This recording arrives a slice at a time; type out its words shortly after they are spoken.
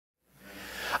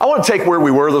I want to take where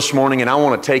we were this morning and I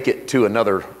want to take it to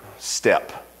another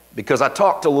step, because I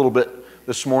talked a little bit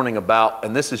this morning about,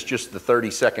 and this is just the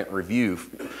 30-second review,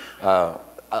 a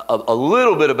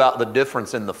little bit about the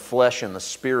difference in the flesh and the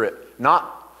spirit.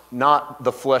 Not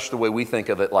the flesh the way we think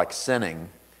of it, like sinning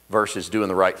versus doing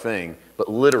the right thing, but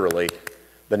literally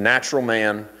the natural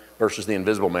man versus the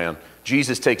invisible man.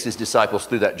 Jesus takes his disciples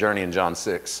through that journey in John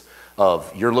 6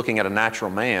 of, you're looking at a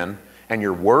natural man and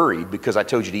you're worried because I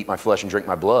told you to eat my flesh and drink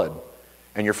my blood.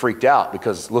 And you're freaked out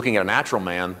because looking at a natural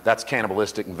man, that's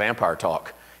cannibalistic and vampire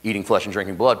talk, eating flesh and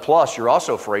drinking blood. Plus, you're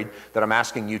also afraid that I'm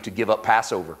asking you to give up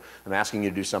Passover. I'm asking you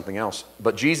to do something else.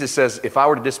 But Jesus says, if I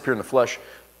were to disappear in the flesh,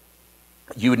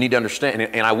 you would need to understand,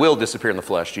 and I will disappear in the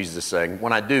flesh, Jesus is saying.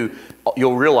 When I do,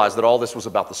 you'll realize that all this was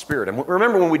about the Spirit. And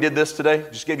remember when we did this today?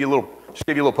 Just gave you a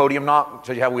little podium knock,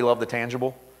 tell you how we love the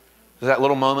tangible. That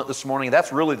little moment this morning,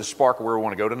 that's really the spark of where we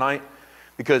want to go tonight.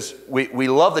 Because we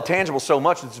love the tangible so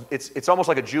much, it's almost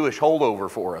like a Jewish holdover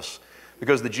for us.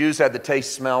 Because the Jews had the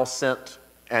taste, smell, scent,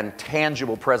 and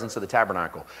tangible presence of the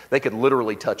tabernacle. They could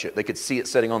literally touch it. They could see it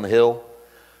sitting on the hill.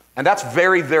 And that's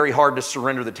very, very hard to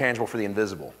surrender the tangible for the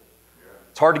invisible.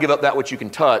 It's hard to give up that which you can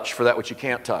touch for that which you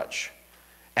can't touch.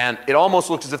 And it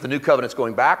almost looks as if the new covenant's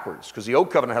going backwards, because the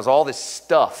old covenant has all this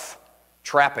stuff,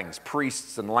 trappings,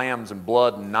 priests and lambs and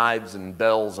blood and knives and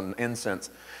bells and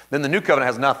incense. Then the new covenant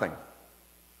has nothing.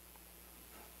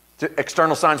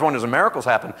 External signs, wonders, and miracles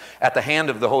happen at the hand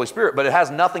of the Holy Spirit, but it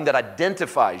has nothing that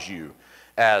identifies you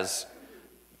as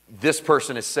this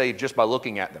person is saved just by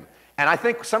looking at them. And I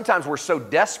think sometimes we're so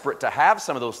desperate to have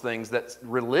some of those things that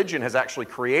religion has actually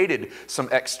created some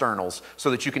externals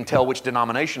so that you can tell which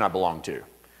denomination I belong to.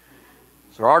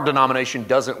 So our denomination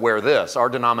doesn't wear this. Our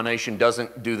denomination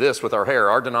doesn't do this with our hair.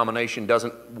 Our denomination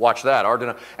doesn't watch that.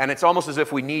 And it's almost as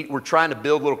if we're trying to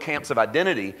build little camps of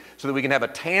identity so that we can have a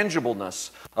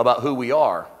tangibleness about who we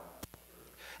are.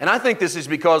 And I think this is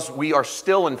because we are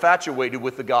still infatuated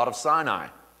with the God of Sinai.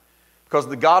 Because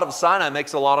the God of Sinai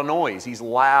makes a lot of noise. He's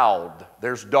loud.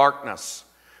 There's darkness.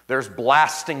 There's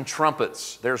blasting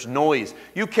trumpets. There's noise.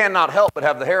 You cannot help but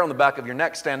have the hair on the back of your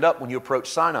neck stand up when you approach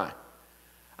Sinai.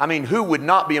 I mean, who would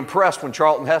not be impressed when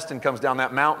Charlton Heston comes down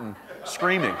that mountain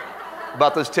screaming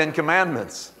about those 10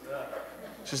 commandments?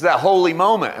 It's just that holy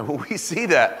moment. And when we see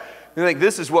that, we think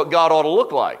this is what God ought to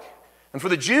look like. And for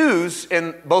the Jews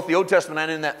in both the Old Testament and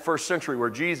in that first century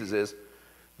where Jesus is,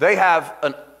 they have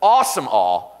an awesome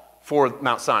awe for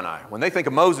Mount Sinai. When they think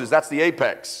of Moses, that's the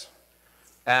apex.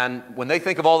 And when they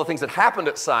think of all the things that happened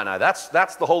at Sinai, that's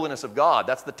the holiness of God.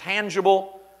 That's the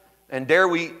tangible, and dare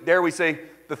we say,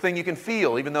 the thing you can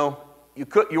feel, even though you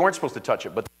weren't supposed to touch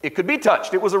it, but it could be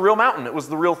touched. It was a real mountain. It was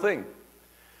the real thing.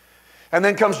 And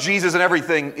then comes Jesus and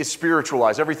everything is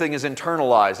spiritualized. Everything is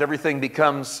internalized. Everything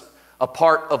becomes a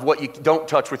part of what you don't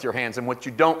touch with your hands and what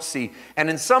you don't see. And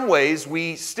in some ways,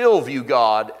 we still view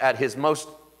God at His most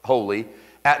holy,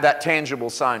 at that tangible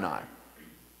Sinai.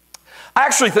 I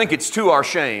actually think it's to our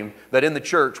shame that in the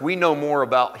church we know more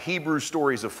about Hebrew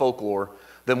stories of folklore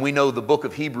than we know the book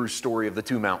of Hebrews story of the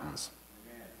two mountains.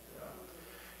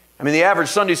 I mean, the average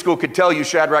Sunday school could tell you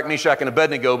Shadrach, Meshach, and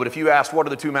Abednego, but if you asked what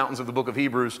are the two mountains of the book of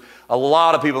Hebrews, a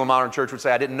lot of people in the modern church would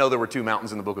say, I didn't know there were two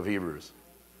mountains in the book of Hebrews.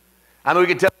 I mean, we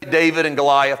could tell you David and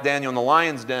Goliath, Daniel and the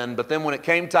lion's den, but then when it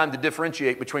came time to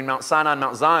differentiate between Mount Sinai and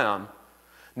Mount Zion,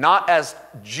 not as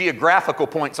geographical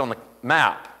points on the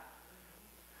map,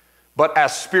 but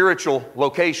as spiritual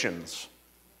locations,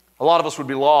 a lot of us would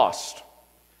be lost.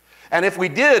 And if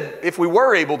we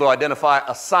were able to identify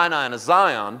a Sinai and a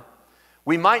Zion,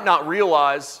 we might not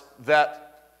realize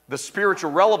that the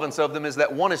spiritual relevance of them is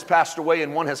that one has passed away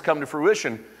and one has come to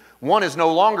fruition. One is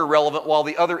no longer relevant while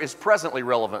the other is presently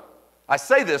relevant. I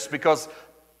say this because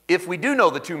if we do know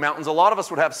the two mountains, a lot of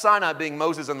us would have Sinai being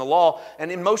Moses and the law,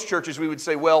 and in most churches we would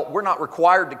say, well, we're not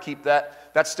required to keep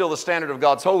that. That's still the standard of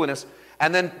God's holiness.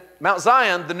 And then Mount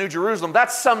Zion, the New Jerusalem,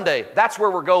 that's someday. That's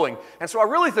where we're going. And so I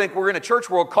really think we're in a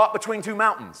church world caught between two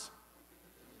mountains.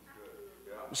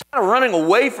 We're kind of running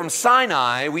away from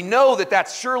Sinai. We know that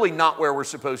that's surely not where we're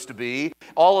supposed to be,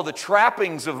 all of the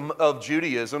trappings of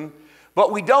Judaism.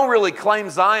 But we don't really claim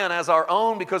Zion as our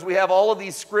own because we have all of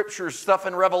these scriptures, stuff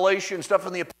in Revelation, stuff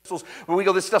in the epistles, where we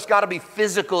go, this stuff's got to be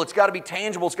physical, it's got to be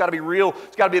tangible, it's got to be real,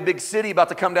 it's got to be a big city about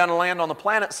to come down and land on the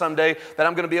planet someday that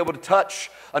I'm going to be able to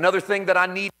touch. Another thing that I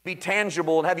need to be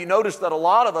tangible. And have you noticed that a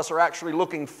lot of us are actually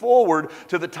looking forward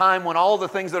to the time when all the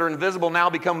things that are invisible now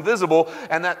become visible,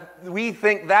 and that we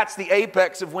think that's the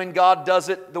apex of when God does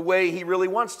it the way He really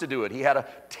wants to do it. He had a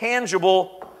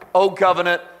tangible Old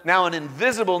covenant, now an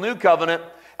invisible new covenant,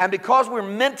 And because we're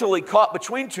mentally caught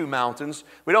between two mountains,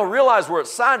 we don't realize we're at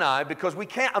Sinai because we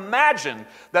can't imagine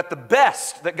that the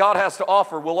best that God has to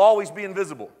offer will always be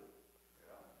invisible.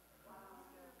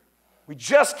 We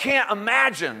just can't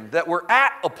imagine that we're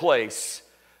at a place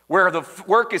where the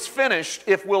work is finished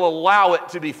if we'll allow it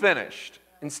to be finished.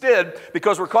 Instead,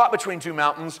 because we're caught between two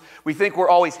mountains, we think we're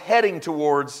always heading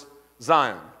towards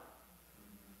Zion.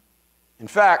 In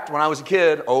fact, when I was a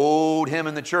kid, old hymn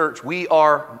in the church, we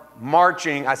are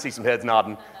marching. I see some heads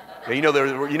nodding. Yeah, you know where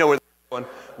they're going.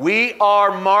 We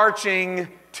are marching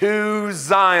to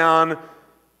Zion.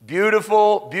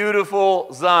 Beautiful,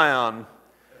 beautiful Zion.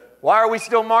 Why are we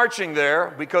still marching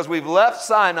there? Because we've left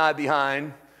Sinai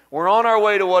behind. We're on our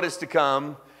way to what is to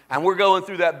come. And we're going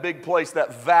through that big place,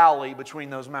 that valley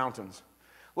between those mountains.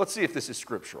 Let's see if this is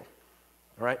scriptural.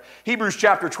 All right? Hebrews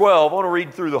chapter 12. I want to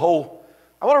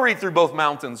read through both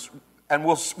mountains, and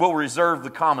we'll reserve the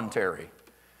commentary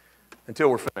until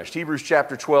we're finished. Hebrews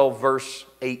chapter 12, verse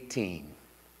 18.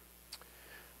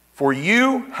 For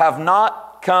you have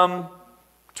not come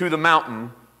to the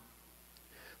mountain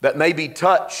that may be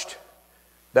touched,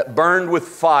 that burned with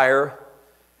fire,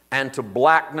 and to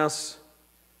blackness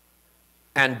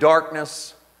and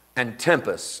darkness and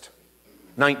tempest.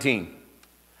 19.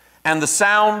 And the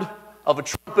sound of a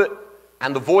trumpet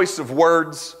and the voice of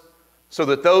words, so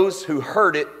that those who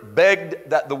heard it begged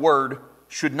that the word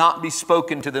should not be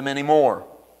spoken to them anymore.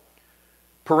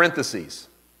 Parentheses.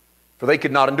 For they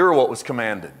could not endure what was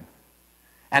commanded.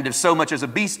 And if so much as a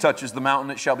beast touches the mountain,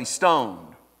 it shall be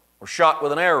stoned or shot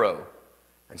with an arrow.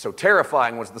 And so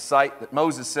terrifying was the sight that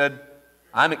Moses said,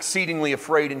 I'm exceedingly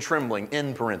afraid and trembling,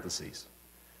 in parentheses.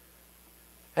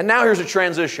 And now here's a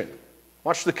transition.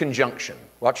 Watch the conjunction.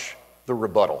 Watch the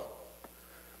rebuttal.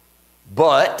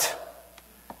 But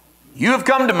you have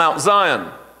come to Mount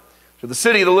Zion, to the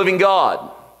city of the living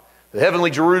God, the heavenly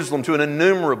Jerusalem, to an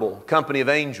innumerable company of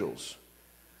angels,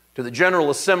 to the general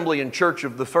assembly and church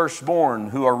of the firstborn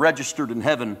who are registered in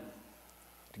heaven,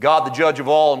 to God the judge of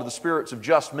all, and to the spirits of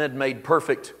just men made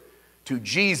perfect, to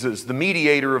Jesus, the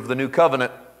mediator of the new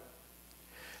covenant,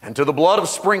 and to the blood of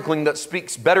sprinkling that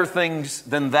speaks better things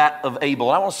than that of Abel.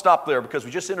 And I want to stop there because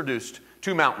we just introduced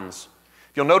two mountains.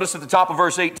 If you'll notice at the top of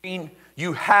verse 18,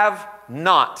 you have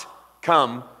not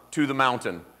come to the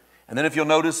mountain. And then if you'll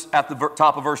notice at the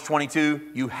top of verse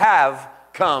 22, you have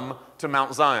come to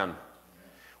Mount Zion.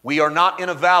 We are not in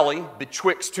a valley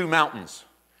betwixt two mountains.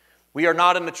 We are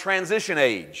not in the transition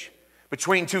age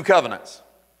between two covenants.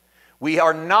 We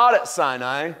are not at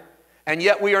Sinai, and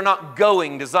yet we are not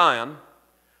going to Zion.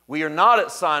 We are not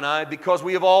at Sinai because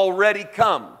we have already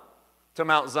come to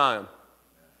Mount Zion.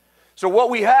 So what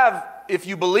we have, if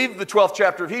you believe the 12th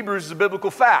chapter of Hebrews, is a biblical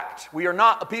fact. We are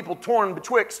not a people torn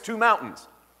betwixt two mountains.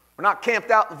 We're not camped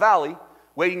out in the valley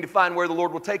waiting to find where the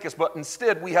Lord will take us, but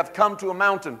instead we have come to a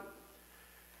mountain.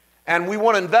 And we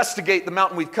want to investigate the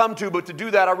mountain we've come to, but to do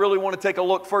that, I really want to take a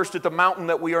look first at the mountain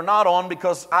that we are not on,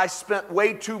 because I spent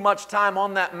way too much time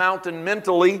on that mountain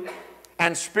mentally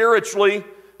and spiritually,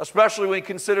 especially when you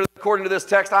consider, according to this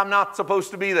text, I'm not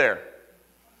supposed to be there.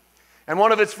 And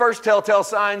one of its first telltale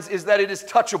signs is that it is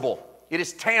touchable, it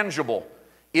is tangible,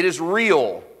 it is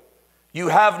real. You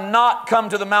have not come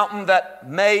to the mountain that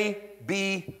may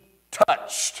be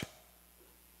touched.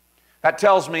 That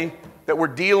tells me that we're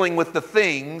dealing with the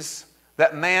things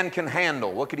that man can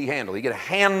handle. What could he handle? He could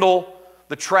handle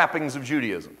the trappings of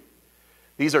Judaism.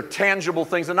 These are tangible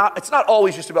things. It's not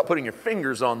always just about putting your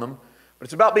fingers on them, but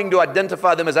it's about being to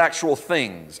identify them as actual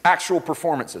things, actual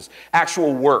performances,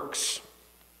 actual works.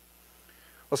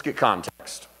 Let's get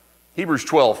context. Hebrews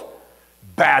 12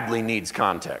 badly needs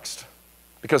context,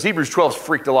 because Hebrews 12 has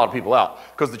freaked a lot of people out,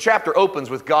 because the chapter opens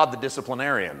with God the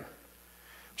disciplinarian.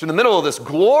 It's in the middle of this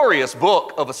glorious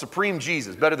book of a supreme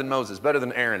Jesus, better than Moses, better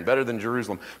than Aaron, better than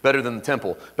Jerusalem, better than the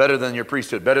temple, better than your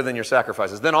priesthood, better than your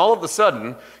sacrifices. Then all of a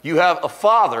sudden, you have a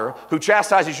father who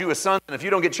chastises you as sons, and if you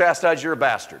don't get chastised, you're a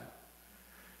bastard.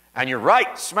 And you're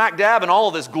right, smack dab in all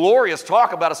of this glorious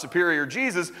talk about a superior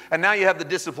Jesus, and now you have the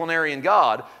disciplinarian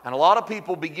God. And a lot of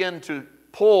people begin to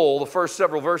pull the first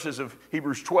several verses of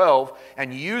Hebrews 12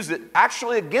 and use it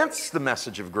actually against the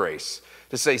message of grace,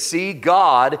 to say, see,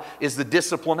 God is the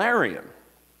disciplinarian.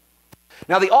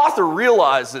 Now, the author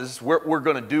realizes what we're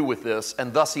going to do with this,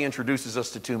 and thus he introduces us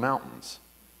to two mountains.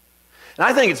 And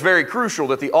I think it's very crucial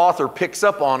that the author picks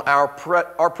up on our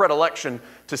predilection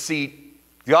to see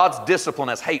God's discipline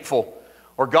as hateful,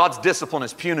 or God's discipline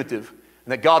as punitive,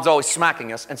 and that God's always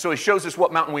smacking us. And so he shows us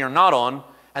what mountain we are not on,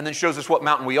 and then shows us what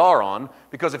mountain we are on,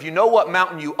 because if you know what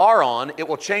mountain you are on, it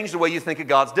will change the way you think of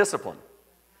God's discipline.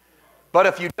 But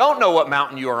if you don't know what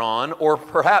mountain you are on, or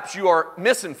perhaps you are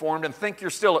misinformed and think you're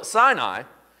still at Sinai,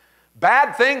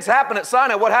 Bad things happen at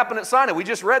Sinai. What happened at Sinai? We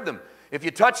just read them. If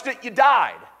you touched it, you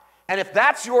died. And if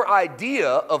that's your idea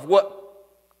of what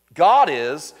God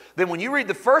is, then when you read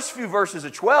the first few verses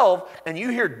of 12 and you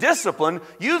hear discipline,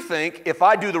 you think, if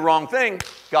I do the wrong thing,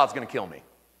 God's going to kill me.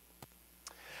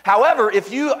 However,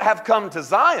 if you have come to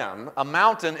Zion, a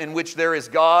mountain in which there is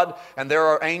God and there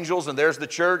are angels and there's the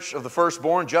church of the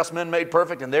firstborn, just men made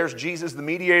perfect, and there's Jesus the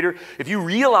mediator, if you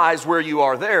realize where you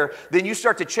are there, then you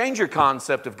start to change your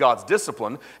concept of God's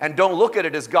discipline and don't look at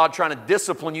it as God trying to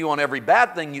discipline you on every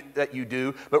bad thing that you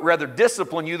do, but rather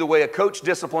discipline you the way a coach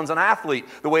disciplines an athlete,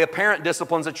 the way a parent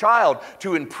disciplines a child,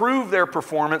 to improve their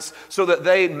performance so that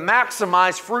they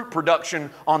maximize fruit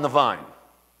production on the vine.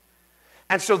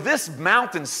 And so this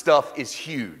mountain stuff is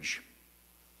huge.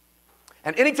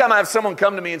 And anytime I have someone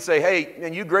come to me and say, hey,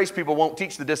 and you grace people won't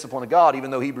teach the discipline of God,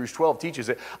 even though Hebrews 12 teaches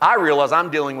it, I realize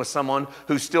I'm dealing with someone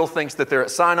who still thinks that they're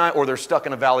at Sinai or they're stuck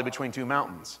in a valley between two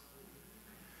mountains.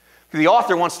 The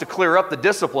author wants to clear up the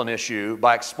discipline issue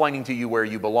by explaining to you where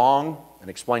you belong and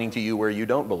explaining to you where you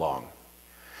don't belong.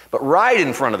 But right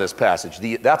in front of this passage,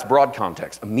 that's broad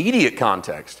context. Immediate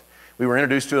context, we were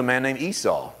introduced to a man named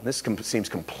Esau. This seems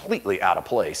completely out of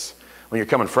place when you're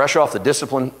coming fresh off the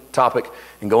discipline topic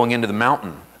and going into the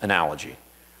mountain analogy.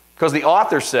 Because the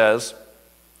author says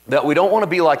that we don't want to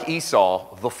be like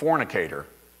Esau, the fornicator.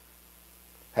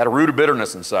 Had a root of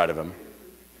bitterness inside of him.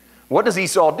 What does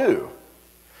Esau do?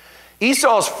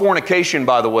 Esau's fornication,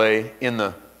 by the way, in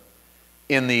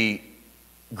the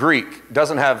Greek,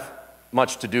 doesn't have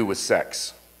much to do with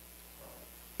sex.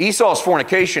 Esau's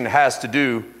fornication has to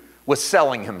do with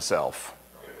selling himself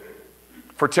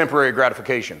for temporary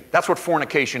gratification. That's what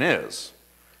fornication is.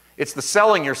 It's the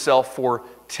selling yourself for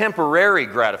temporary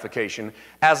gratification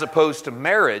as opposed to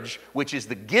marriage, which is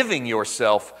the giving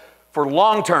yourself for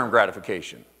long-term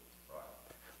gratification.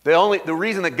 The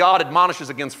reason that God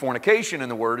admonishes against fornication in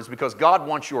the Word is because God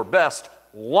wants your best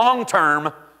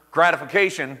long-term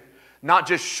gratification, not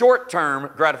just short-term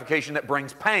gratification that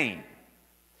brings pain.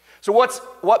 So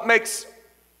what makes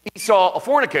Esau a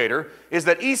fornicator is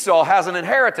that Esau has an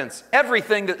inheritance.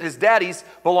 Everything that his daddy's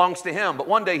belongs to him. But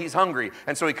one day he's hungry,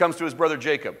 and so he comes to his brother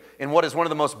Jacob in what is one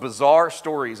of the most bizarre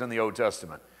stories in the Old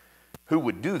Testament. Who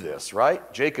would do this,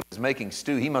 right? Jacob is making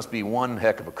stew. He must be one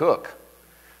heck of a cook,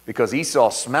 because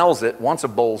Esau smells it, wants a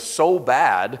bowl so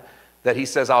bad that he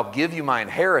says, I'll give you my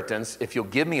inheritance if you'll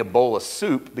give me a bowl of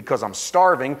soup because I'm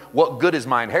starving. What good is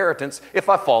my inheritance if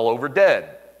I fall over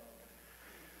dead?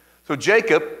 So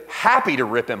Jacob, happy to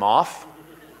rip him off.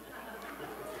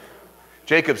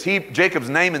 Jacob's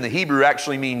name in the Hebrew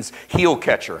actually means heel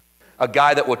catcher, a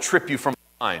guy that will trip you from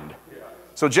behind.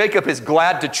 So Jacob is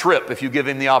glad to trip if you give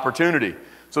him the opportunity.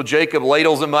 So Jacob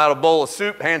ladles him out a bowl of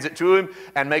soup, hands it to him,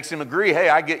 and makes him agree, hey,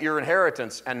 I get your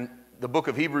inheritance. And the book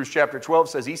of Hebrews chapter 12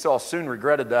 says Esau soon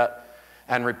regretted that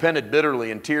and repented bitterly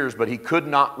in tears, but he could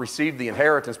not receive the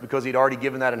inheritance because he'd already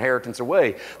given that inheritance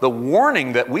away. The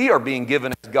warning that we are being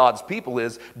given as God's people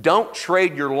is, don't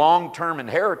trade your long-term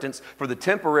inheritance for the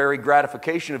temporary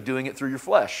gratification of doing it through your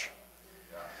flesh.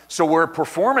 So where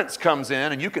performance comes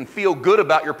in, and you can feel good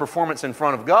about your performance in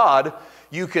front of God,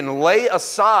 you can lay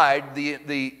aside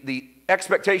the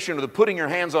expectation of the putting your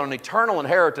hands on an eternal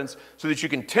inheritance so that you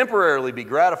can temporarily be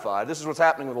gratified. This is what's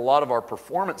happening with a lot of our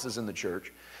performances in the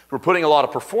church. We're putting a lot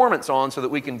of performance on so that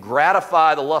we can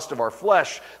gratify the lust of our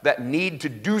flesh that need to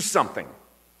do something.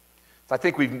 I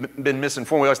think we've been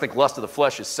misinformed. We always think lust of the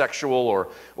flesh is sexual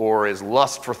or is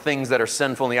lust for things that are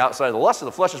sinful on the outside. The lust of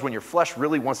the flesh is when your flesh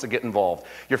really wants to get involved.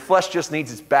 Your flesh just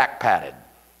needs its back patted.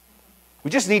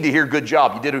 We just need to hear good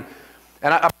job. You did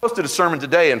and I posted a sermon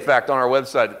today, in fact, on our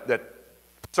website that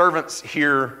servants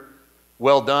hear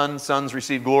well done, sons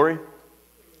receive glory.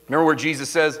 Remember where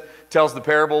Jesus tells the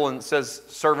parable and says,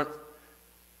 servant,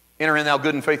 enter in thou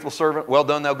good and faithful servant, well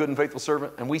done thou good and faithful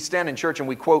servant. And we stand in church and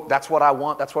we quote, that's what I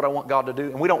want God to do.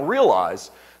 And we don't realize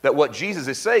that what Jesus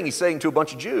is saying, he's saying to a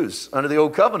bunch of Jews under the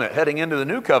old covenant, heading into the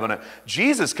new covenant.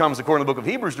 Jesus comes, according to the book of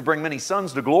Hebrews, to bring many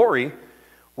sons to glory,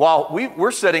 while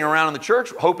we're sitting around in the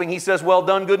church hoping he says, well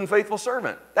done good and faithful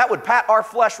servant. That would pat our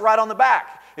flesh right on the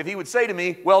back if he would say to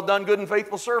me, well done good and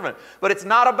faithful servant. But it's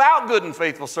not about good and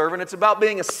faithful servant. It's about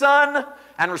being a son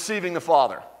and receiving the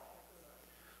Father.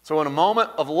 So in a moment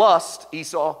of lust,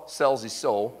 Esau sells his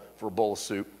soul for a bowl of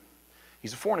soup.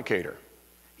 He's a fornicator.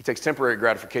 He takes temporary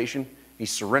gratification. He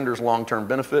surrenders long-term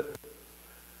benefit.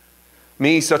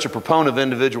 Me, such a proponent of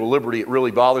individual liberty, it really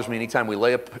bothers me anytime we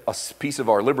lay a piece of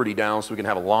our liberty down so we can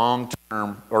have a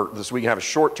long-term, or so we can have a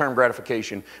short-term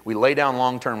gratification. We lay down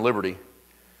long-term liberty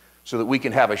so that we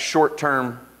can have a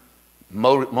short-term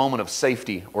moment of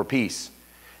safety or peace.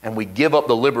 And we give up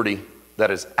the liberty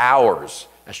that is ours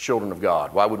as children of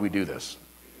God. Why would we do this?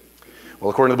 Well,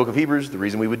 according to the book of Hebrews, the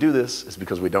reason we would do this is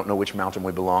because we don't know which mountain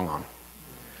we belong on.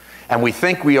 And we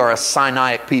think we are a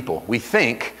Sinaitic people. We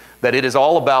think that it is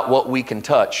all about what we can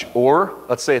touch. Or,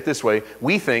 let's say it this way,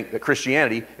 we think that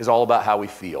Christianity is all about how we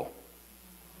feel.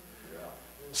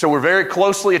 So we're very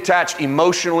closely attached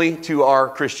emotionally to our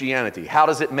Christianity. How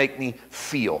does it make me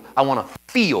feel? I want to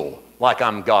feel like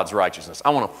I'm God's righteousness. I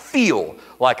want to feel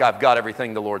like I've got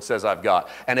everything the Lord says I've got.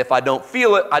 And if I don't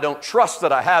feel it, I don't trust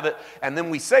that I have it. And then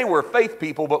we say we're a faith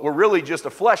people, but we're really just a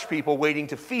flesh people waiting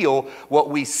to feel what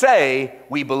we say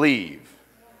we believe.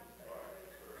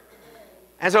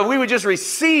 And so if we would just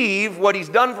receive what He's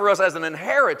done for us as an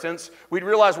inheritance, we'd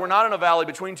realize we're not in a valley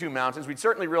between two mountains. We'd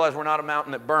certainly realize we're not a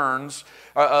mountain that burns,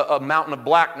 a mountain of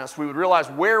blackness. We would realize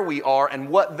where we are and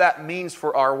what that means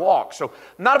for our walk. So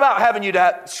not about having you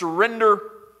to surrender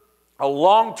a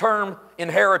long-term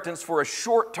inheritance for a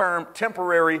short-term,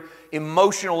 temporary,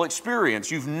 emotional experience.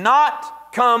 You've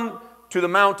not come to the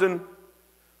mountain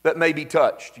that may be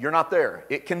touched. You're not there.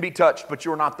 It can be touched, but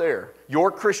you're not there. Your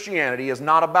Christianity is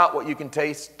not about what you can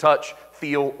taste, touch,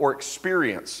 feel, or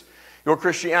experience. Your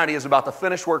Christianity is about the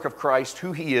finished work of Christ,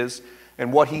 who He is,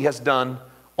 and what He has done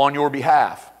on your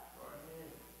behalf.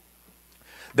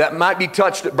 That might be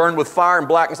touched, that burned with fire and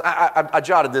blackness. I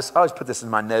jotted this. I always put this in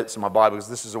my notes in my Bible because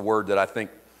this is a word that I think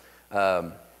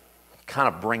kind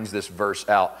of brings this verse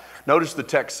out. Notice the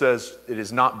text says it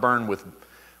is not burned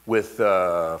with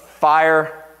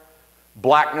fire,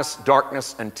 blackness,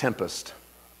 darkness, and tempest.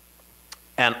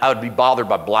 And I would be bothered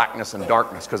by blackness and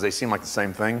darkness because they seem like the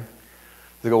same thing.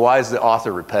 They go, why is the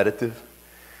author repetitive?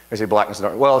 They say blackness and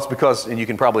darkness. Well, it's because, and you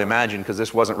can probably imagine, because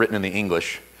this wasn't written in the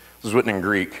English. This was written in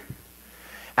Greek.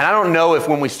 And I don't know if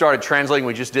when we started translating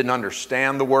we just didn't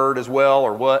understand the word as well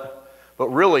or what. But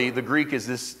really, the Greek is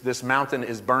this mountain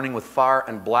is burning with fire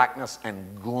and blackness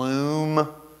and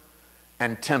gloom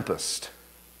and tempest.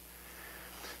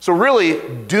 So really,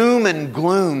 doom and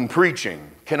gloom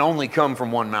preaching can only come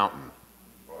from one mountain.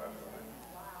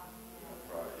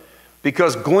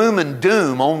 Because gloom and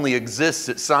doom only exists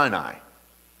at Sinai.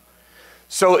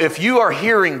 So if you are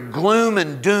hearing gloom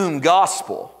and doom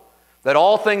gospel, that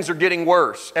all things are getting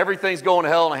worse, everything's going to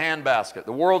hell in a handbasket,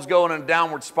 the world's going in a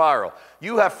downward spiral,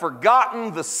 you have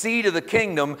forgotten the seed of the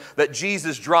kingdom that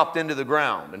Jesus dropped into the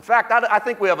ground. In fact, I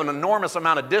think we have an enormous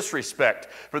amount of disrespect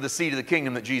for the seed of the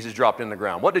kingdom that Jesus dropped in the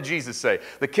ground. What did Jesus say?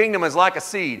 The kingdom is like a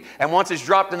seed, and once it's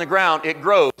dropped in the ground, it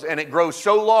grows, and it grows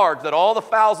so large that all the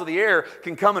fowls of the air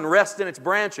can come and rest in its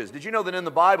branches. Did you know that in the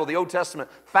Bible, the Old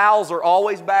Testament, fowls are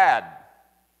always bad?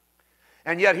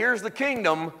 And yet here's the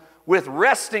kingdom with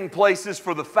resting places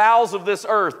for the fowls of this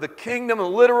earth. The kingdom,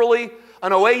 literally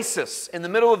an oasis in the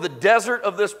middle of the desert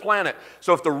of this planet.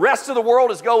 So if the rest of the world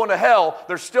is going to hell,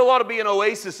 there still ought to be an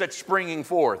oasis that's springing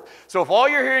forth. So if all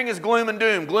you're hearing is gloom and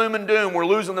doom, we're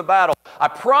losing the battle, I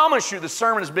promise you the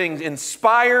sermon is being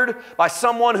inspired by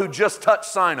someone who just touched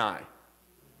Sinai.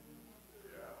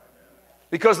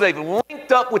 Because they've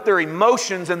linked up with their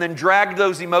emotions and then dragged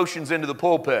those emotions into the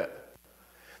pulpit.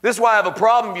 This is why I have a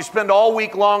problem if you spend all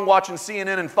week long watching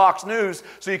CNN and Fox News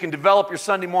so you can develop your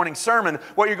Sunday morning sermon.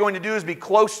 What you're going to do is be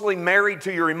closely married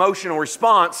to your emotional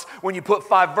response when you put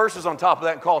 5 verses on top of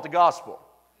that and call it the gospel.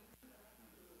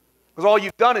 Because all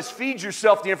you've done is feed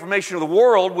yourself the information of the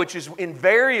world, which is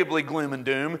invariably gloom and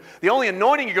doom. The only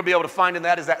anointing you're going to be able to find in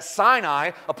that is that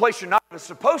Sinai, a place you're not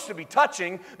supposed to be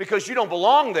touching because you don't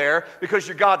belong there, because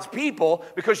you're God's people,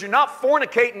 because you're not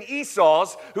fornicating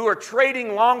Esau's who are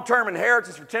trading long-term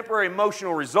inheritance for temporary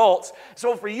emotional results.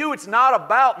 So for you, it's not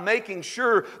about making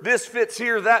sure this fits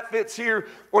here, that fits here,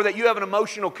 or that you have an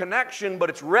emotional connection, but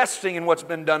it's resting in what's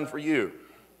been done for you.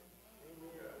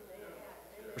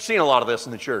 We're seeing a lot of this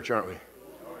in the church, aren't we?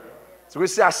 So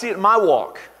I see it in my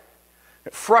walk.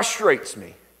 It frustrates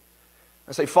me.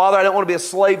 I say, Father, I don't want to be a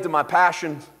slave to my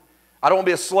passions. I don't want to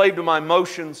be a slave to my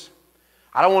emotions.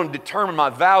 I don't want to determine my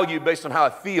value based on how I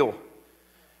feel.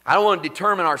 I don't want to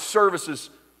determine our services,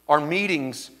 our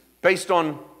meetings, based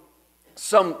on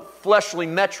some fleshly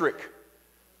metric.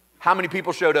 How many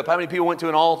people showed up? How many people went to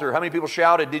an altar? How many people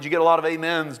shouted? Did you get a lot of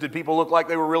amens? Did people look like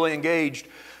they were really engaged?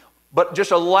 But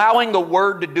just allowing the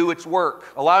word to do its work,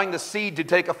 allowing the seed to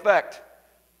take effect.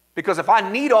 Because if I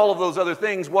need all of those other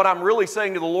things, what I'm really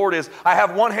saying to the Lord is, I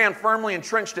have one hand firmly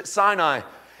entrenched at Sinai,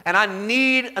 and I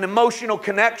need an emotional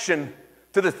connection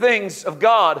to the things of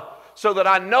God so that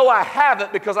I know I have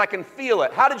it because I can feel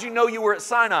it. How did you know you were at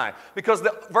Sinai? Because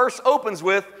the verse opens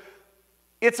with,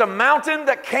 it's a mountain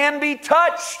that can be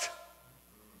touched.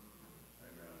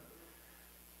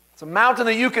 It's a mountain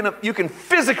that you can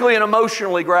physically and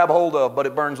emotionally grab hold of, but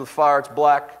it burns with fire, it's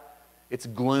black, it's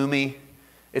gloomy,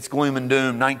 It's gloom and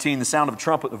doom. 19, the sound of a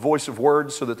trumpet, the voice of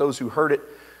words, so that those who heard it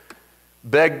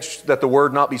begged that the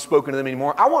word not be spoken to them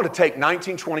anymore. I want to take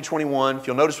 19, 20, 21. If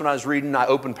you'll notice when I was reading, I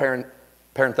opened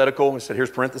parenthetical, and I said,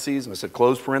 here's parentheses, and I said,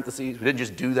 close parentheses. We didn't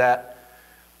just do that.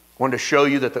 I wanted to show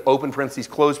you that the open parentheses,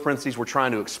 closed parentheses were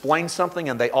trying to explain something,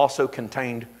 and they also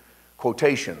contained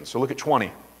quotations. So look at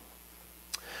 20.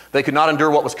 They could not endure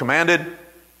what was commanded,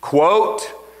 quote,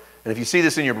 and if you see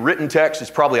this in your written text,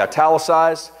 it's probably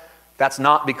italicized. That's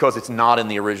not because it's not in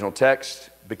the original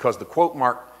text, because the quote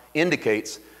mark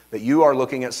indicates that you are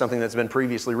looking at something that's been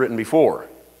previously written before.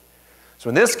 So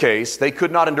in this case, they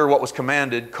could not endure what was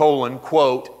commanded, colon,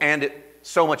 quote, and it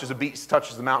so much as a beast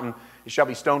touches the mountain, it shall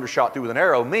be stoned or shot through with an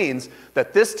arrow, means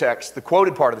that this text, the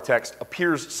quoted part of the text,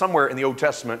 appears somewhere in the Old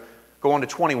Testament. Go on to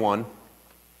 21.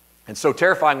 And so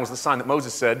terrifying was the sign that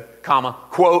Moses said, comma,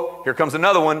 quote, here comes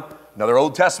another one, another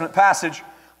Old Testament passage,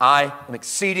 I am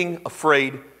exceeding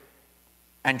afraid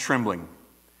and trembling.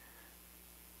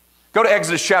 Go to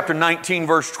Exodus chapter 19,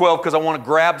 verse 12, because I want to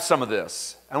grab some of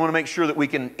this. I want to make sure that we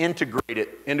can integrate it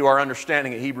into our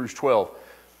understanding of Hebrews 12.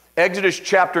 Exodus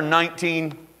chapter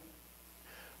 19,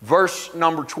 verse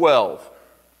number 12.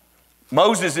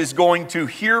 Moses is going to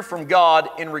hear from God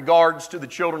in regards to the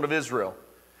children of Israel.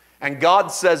 And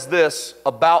God says this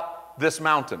about this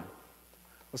mountain.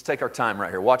 Let's take our time right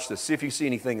here. Watch this. See if you see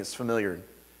anything that's familiar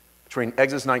between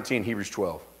Exodus 19 and Hebrews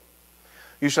 12.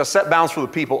 You shall set bounds for the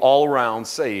people all around,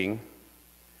 saying,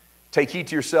 take heed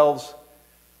to yourselves,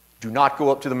 do not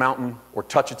go up to the mountain or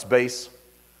touch its base.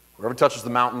 Whoever touches the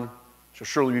mountain shall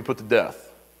surely be put to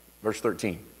death. Verse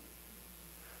 13.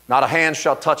 Not a hand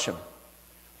shall touch him.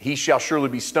 He shall surely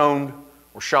be stoned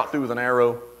or shot through with an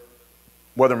arrow.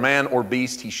 Whether man or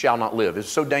beast, he shall not live. It's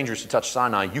so dangerous to touch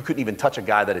Sinai, you couldn't even touch a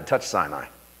guy that had touched Sinai.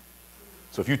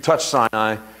 So if you touched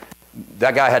Sinai,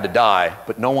 that guy had to die,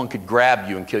 but no one could grab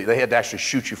you and kill you. They had to actually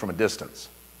shoot you from a distance.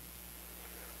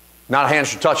 Not a hand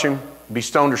shall touch him, be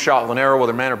stoned or shot with an arrow,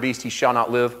 whether man or beast, he shall not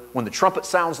live. When the trumpet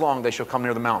sounds long, they shall come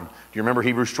near the mountain. Do you remember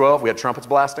Hebrews 12? We had trumpets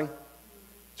blasting.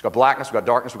 It's got blackness, we've got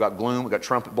darkness, we've got gloom, we've got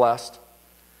trumpet blast.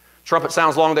 Trumpet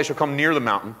sounds long, they shall come near the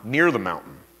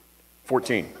mountain,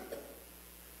 14.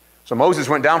 So Moses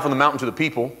went down from the mountain to the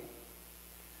people,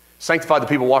 sanctified the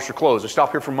people, washed their clothes. Let's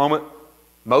stop here for a moment.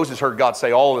 Moses heard God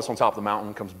say all of this on top of the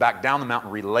mountain, comes back down the mountain,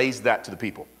 relays that to the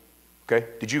people. Okay?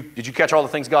 Did you catch all the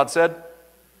things God said?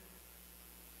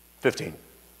 15.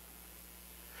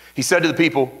 He said to the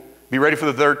people, be ready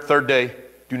for the third day.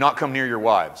 Do not come near your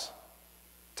wives.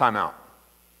 Time out.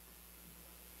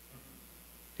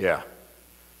 Yeah.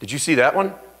 Did you see that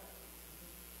one?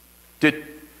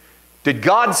 Did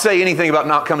God say anything about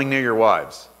not coming near your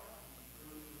wives?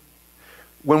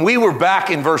 When we were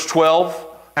back in verse 12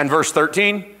 and verse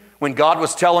 13, when God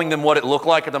was telling them what it looked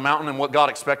like at the mountain and what God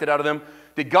expected out of them,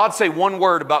 did God say one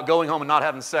word about going home and not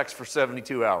having sex for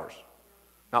 72 hours?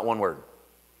 Not one word.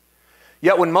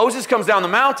 Yet when Moses comes down the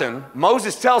mountain,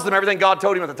 Moses tells them everything God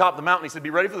told him at the top of the mountain. He said, be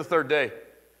ready for the third day.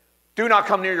 Do not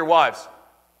come near your wives.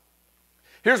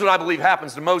 Here's what I believe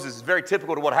happens to Moses. It's very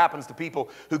typical to what happens to people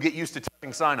who get used to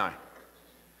touching Sinai.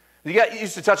 You get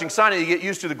used to touching Sinai, you get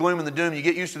used to the gloom and the doom, you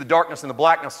get used to the darkness and the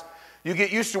blackness. You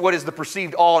get used to what is the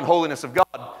perceived awe and holiness of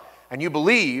God. And you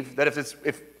believe that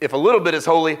if a little bit is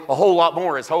holy, a whole lot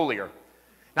more is holier.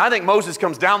 Now I think Moses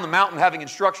comes down the mountain having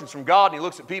instructions from God, and he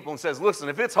looks at people and says, listen,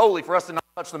 if it's holy for us to not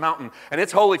touch the mountain, and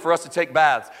it's holy for us to take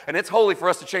baths, and it's holy for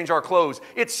us to change our clothes,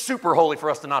 it's super holy for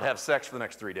us to not have sex for the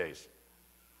next 3 days.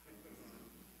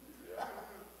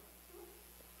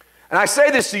 And I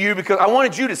say this to you because I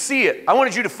wanted you to see it. I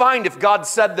wanted you to find if God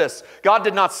said this. God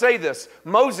did not say this.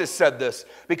 Moses said this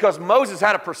because Moses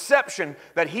had a perception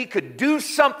that he could do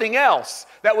something else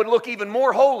that would look even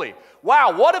more holy.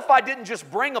 Wow, what if I didn't just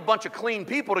bring a bunch of clean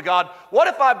people to God? What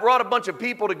if I brought a bunch of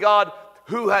people to God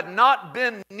who had not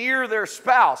been near their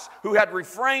spouse, who had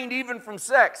refrained even from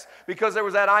sex, because there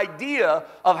was that idea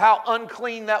of how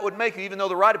unclean that would make you, even though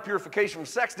the rite of purification from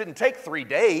sex didn't take 3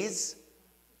 days.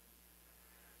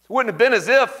 It wouldn't have been as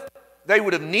if they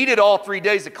would have needed all 3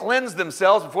 days to cleanse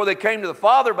themselves before they came to the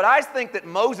Father. But I think that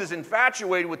Moses,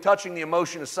 infatuated with touching the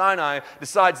emotion of Sinai,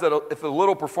 decides that if a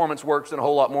little performance works, then a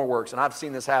whole lot more works. And I've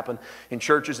seen this happen in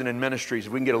churches and in ministries.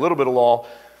 If we can get a little bit of law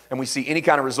and we see any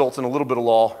kind of results in a little bit of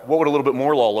law, what would a little bit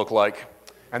more law look like?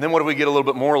 And then what do we get a little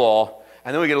bit more law?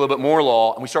 And then we get a little bit more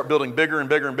law, and we start building bigger and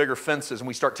bigger and bigger fences, and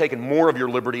we start taking more of your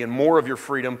liberty and more of your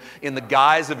freedom in the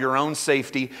guise of your own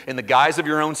safety, in the guise of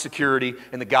your own security,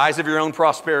 in the guise of your own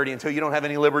prosperity until you don't have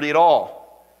any liberty at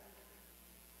all.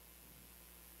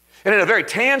 And in a very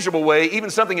tangible way, even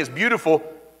something as beautiful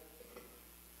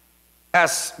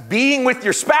as being with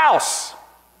your spouse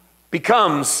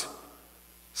becomes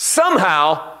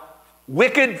Somehow,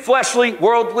 wicked, fleshly,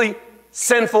 worldly,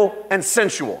 sinful, and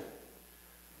sensual.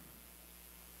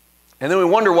 And then we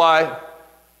wonder why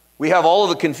we have all of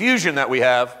the confusion that we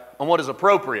have on what is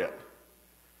appropriate,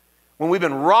 when we've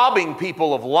been robbing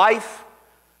people of life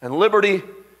and liberty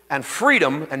and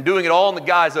freedom and doing it all in the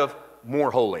guise of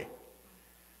more holy.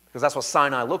 Because that's what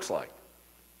Sinai looks like.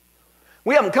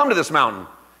 We haven't come to this mountain.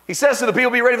 He says to the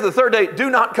people, be ready for the third day. Do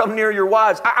not come near your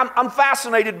wives. I'm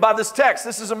fascinated by this text.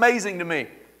 This is amazing to me.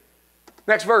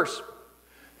 Next verse.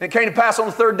 And it came to pass on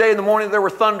the third day in the morning there were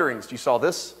thunderings. You saw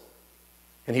this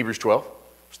in Hebrews 12. There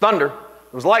was thunder.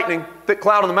 There was lightning, thick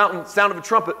cloud on the mountain, sound of a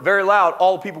trumpet, very loud.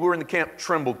 All the people who were in the camp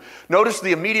trembled. Notice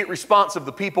the immediate response of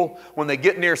the people when they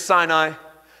get near Sinai.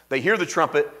 They hear the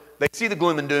trumpet. They see the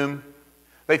gloom and doom.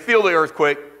 They feel the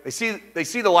earthquake. They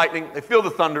see the lightning. They feel the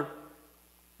thunder.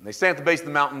 And they stand at the base of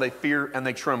the mountain. They fear and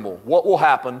they tremble. What will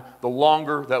happen the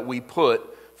longer that we put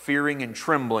fearing and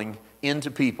trembling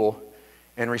into people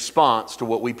in response to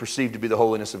what we perceive to be the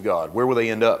holiness of God? Where will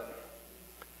they end up?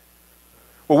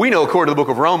 Well, we know, according to the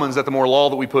book of Romans, that the more law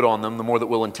that we put on them, the more that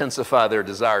will intensify their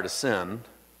desire to sin.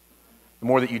 The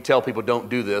more that you tell people don't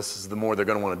do this, the more they're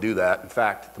going to want to do that. In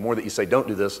fact, the more that you say don't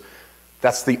do this,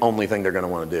 that's the only thing they're going to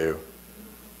want to do.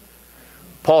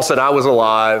 Paul said, I was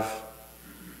alive,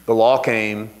 the law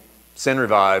came, sin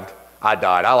revived, I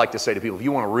died. I like to say to people, if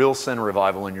you want a real sin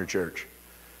revival in your church,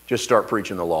 just start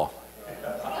preaching the law.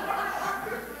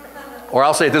 Or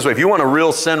I'll say it this way, if you want a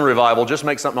real sin revival, just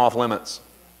make something off limits.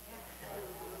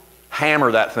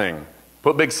 Hammer that thing.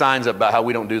 Put big signs up about how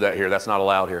we don't do that here. That's not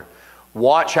allowed here.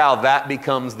 Watch how that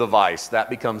becomes the vice. That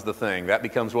becomes the thing. That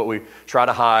becomes what we try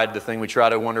to hide, the thing we try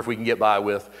to wonder if we can get by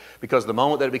with. Because the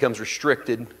moment that it becomes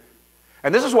restricted,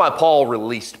 and this is why Paul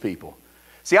released people.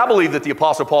 See, I believe that the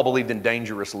Apostle Paul believed in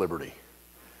dangerous liberty.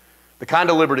 The kind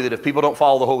of liberty that if people don't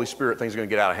follow the Holy Spirit, things are going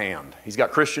to get out of hand. He's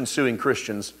got Christians suing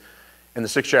Christians in the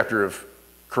 6th chapter of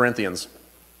Corinthians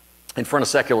in front of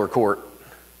secular court.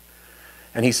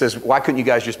 And he says, why couldn't you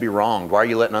guys just be wronged? Why are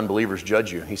you letting unbelievers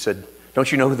judge you? He said,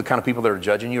 don't you know who the kind of people that are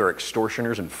judging you are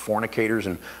extortioners and fornicators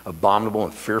and abominable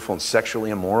and fearful and sexually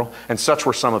immoral? And such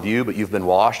were some of you, but you've been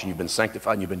washed and you've been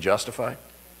sanctified and you've been justified.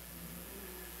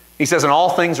 He says, and all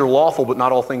things are lawful, but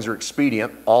not all things are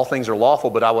expedient. All things are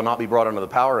lawful, but I will not be brought under the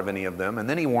power of any of them. And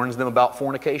then he warns them about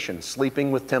fornication,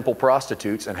 sleeping with temple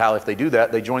prostitutes, and how if they do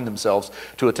that, they join themselves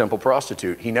to a temple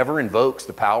prostitute. He never invokes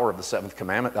the power of the 7th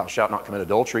commandment, thou shalt not commit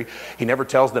adultery. He never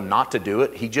tells them not to do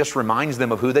it. He just reminds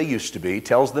them of who they used to be,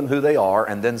 tells them who they are,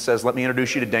 and then says, let me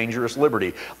introduce you to dangerous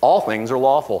liberty. All things are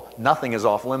lawful. Nothing is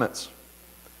off limits.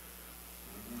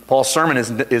 Paul's sermon is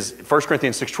 1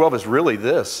 Corinthians 6:12 is really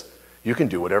this. You can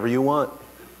do whatever you want.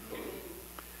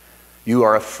 You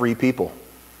are a free people.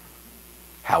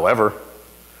 However,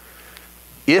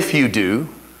 if you do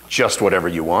just whatever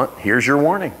you want, here's your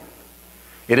warning.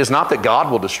 It is not that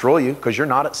God will destroy you, because you're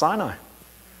not at Sinai.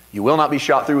 You will not be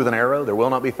shot through with an arrow. There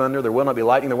will not be thunder. There will not be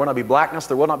lightning. There will not be blackness.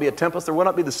 There will not be a tempest. There will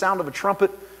not be the sound of a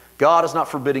trumpet. God is not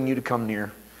forbidding you to come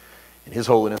near. In His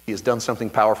holiness, He has done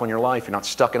something powerful in your life. You're not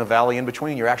stuck in a valley in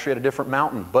between. You're actually at a different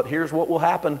mountain. But here's what will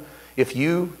happen if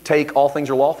you take all things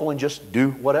are lawful and just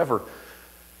do whatever.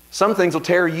 Some things will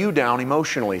tear you down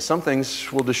emotionally. Some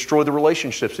things will destroy the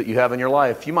relationships that you have in your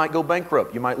life. You might go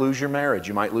bankrupt. You might lose your marriage.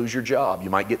 You might lose your job. You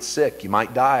might get sick. You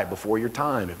might die before your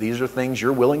time. If these are things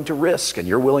you're willing to risk and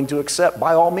you're willing to accept,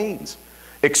 by all means,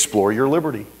 explore your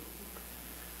liberty.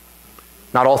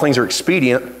 Not all things are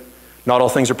expedient. Not all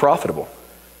things are profitable.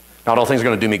 Not all things are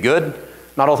going to do me good.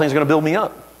 Not all things are going to build me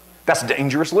up. That's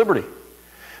dangerous liberty.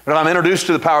 But if I'm introduced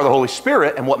to the power of the Holy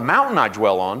Spirit and what mountain I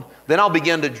dwell on, then I'll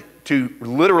begin to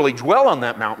literally dwell on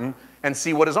that mountain and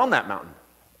see what is on that mountain.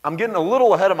 I'm getting a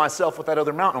little ahead of myself with that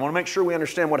other mountain. I want to make sure we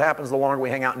understand what happens the longer we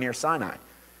hang out near Sinai.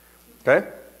 Okay?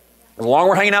 The longer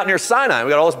we're hanging out near Sinai, we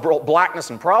got all this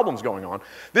blackness and problems going on.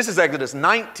 This is Exodus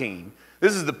 19.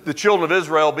 This is the children of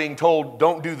Israel being told,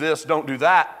 don't do this, don't do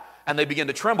that, and they begin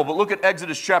to tremble. But look at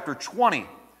Exodus chapter 20.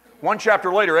 One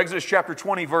chapter later, Exodus chapter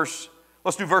 20,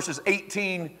 let's do verses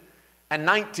 18 and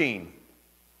 19.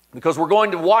 Because we're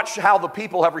going to watch how the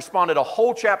people have responded a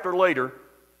whole chapter later.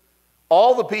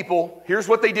 All the people, here's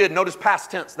what they did. Notice past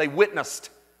tense. They witnessed.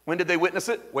 When did they witness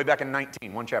it? Way back in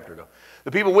 19, one chapter ago.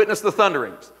 The people witnessed the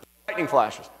thunderings, the lightning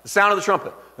flashes, the sound of the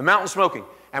trumpet, the mountain smoking.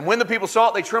 And when the people saw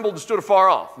it, they trembled and stood afar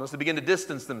off. Unless they begin to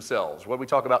distance themselves. What do we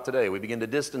talk about today? We begin to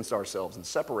distance ourselves and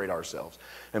separate ourselves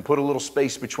and put a little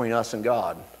space between us and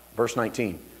God. Verse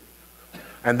 19.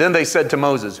 And then they said to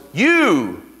Moses,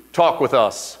 you talk with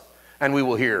us, and we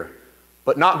will hear.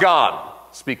 But not God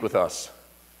speak with us,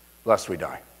 lest we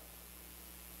die.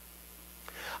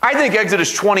 I think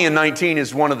Exodus 20 and 19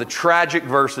 is one of the tragic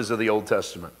verses of the Old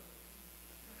Testament.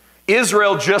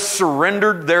 Israel just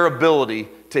surrendered their ability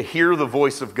to hear the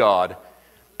voice of God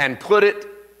and put it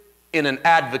in an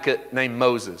advocate named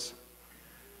Moses.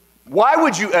 Why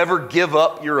would you ever give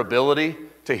up your ability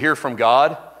to hear from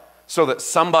God so that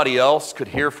somebody else could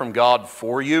hear from God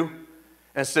for you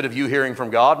instead of you hearing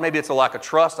from God? Maybe it's a lack of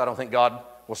trust. I don't think God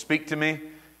will speak to me.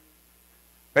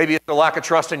 Maybe it's a lack of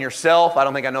trust in yourself. I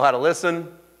don't think I know how to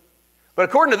listen. But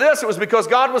according to this, it was because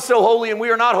God was so holy and we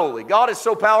are not holy. God is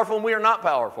so powerful and we are not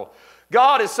powerful.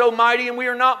 God is so mighty and we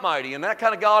are not mighty. And that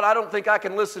kind of God, I don't think I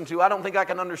can listen to. I don't think I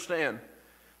can understand.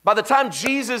 By the time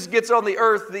Jesus gets on the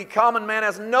earth, the common man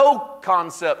has no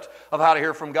concept of how to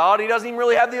hear from God. He doesn't even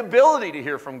really have the ability to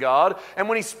hear from God. And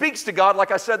when he speaks to God,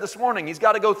 like I said this morning, he's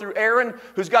got to go through Aaron,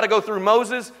 who's got to go through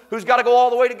Moses, who's got to go all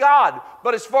the way to God.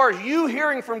 But as far as you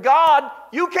hearing from God,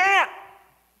 you can't.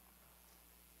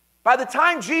 By the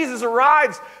time Jesus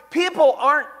arrives, people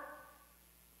aren't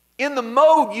in the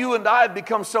mode you and I have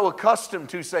become so accustomed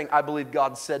to saying, I believe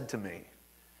God said to me.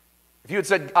 If you had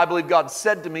said, I believe God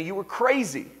said to me, you were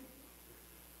crazy.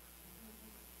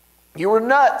 You were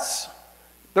nuts.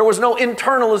 There was no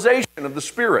internalization of the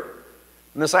Spirit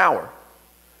in this hour.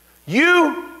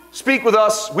 You speak with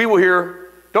us, we will hear.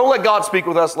 Don't let God speak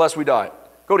with us lest we die.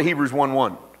 Go to Hebrews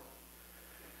 1:1.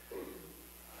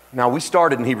 Now, we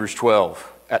started in Hebrews 12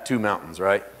 at two mountains,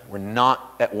 right? We're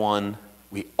not at one.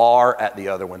 We are at the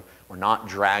other one. We're not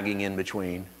dragging in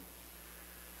between.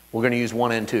 We're going to use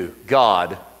 1 and 2.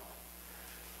 God,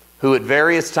 who at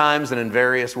various times and in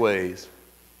various ways,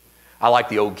 I like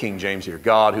the old King James here,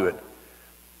 God who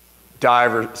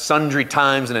at sundry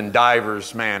times and in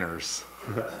divers manners.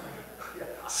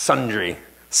 Sundry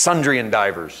and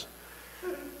divers.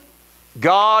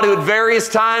 God who at various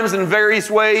times and various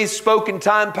ways spoke in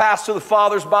time past to the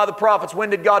fathers by the prophets. When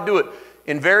did God do it?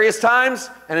 In various times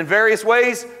and in various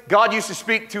ways. God used to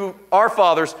speak to our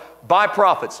fathers by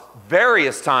prophets.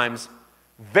 Various times,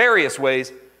 various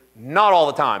ways, not all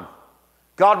the time.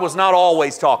 God was not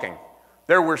always talking.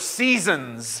 There were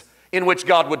seasons in which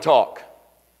God would talk.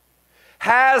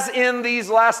 Has in these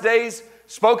last days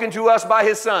spoken to us by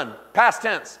his Son. Past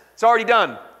tense. It's already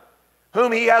done.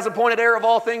 Whom he has appointed heir of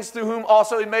all things, through whom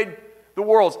also he made the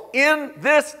worlds. In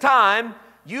this time,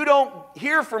 you don't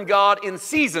hear from God in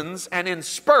seasons and in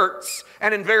spurts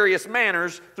and in various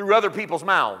manners through other people's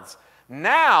mouths.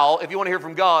 Now, if you want to hear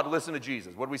from God, listen to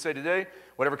Jesus. What did we say today?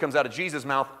 Whatever comes out of Jesus'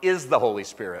 mouth is the Holy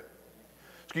Spirit.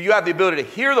 So you have the ability to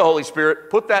hear the Holy Spirit,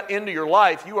 put that into your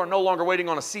life. You are no longer waiting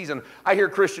on a season. I hear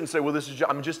Christians say, well,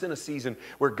 I'm just in a season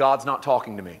where God's not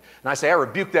talking to me. And I say, I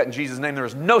rebuke that in Jesus' name. There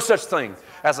is no such thing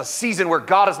as a season where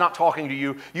God is not talking to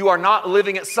you. You are not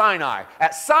living at Sinai.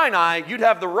 At Sinai, you'd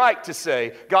have the right to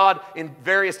say, God, in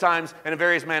various times and in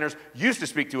various manners, used to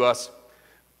speak to us,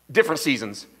 different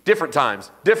seasons, different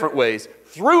times, different ways,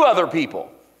 through other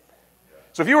people.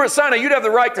 So if you were at Sinai, you'd have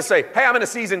the right to say, hey, I'm in a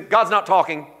season, God's not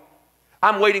talking.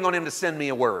 I'm waiting on him to send me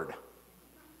a word.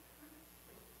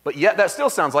 But yet that still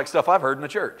sounds like stuff I've heard in the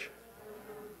church.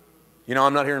 You know,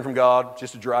 I'm not hearing from God,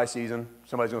 just a dry season.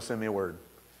 Somebody's going to send me a word.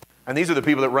 And these are the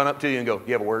people that run up to you and go, do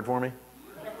you have a word for me?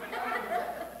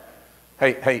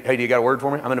 Hey, do you got a word for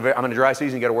me? I'm in a dry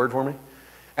season, you got a word for me?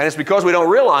 And it's because we don't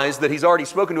realize that he's already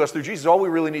spoken to us through Jesus. All we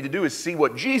really need to do is see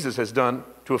what Jesus has done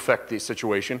to affect the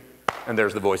situation, and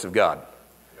there's the voice of God.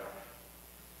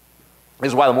 This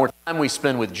is why the more time we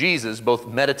spend with Jesus, both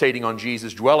meditating on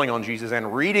Jesus, dwelling on Jesus,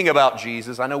 and reading about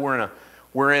Jesus. I know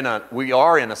we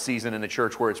are in a season in the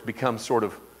church where it's become sort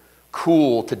of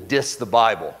cool to diss the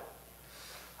Bible.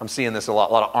 I'm seeing this a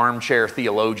lot of armchair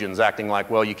theologians acting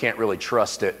like, well, you can't really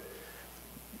trust it.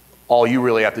 All you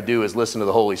really have to do is listen to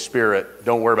the Holy Spirit.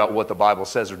 Don't worry about what the Bible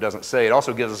says or doesn't say. It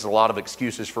also gives us a lot of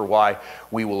excuses for why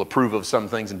we will approve of some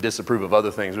things and disapprove of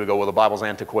other things. We go, well, the Bible's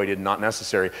antiquated and not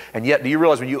necessary. And yet, do you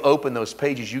realize when you open those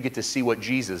pages, you get to see what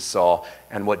Jesus saw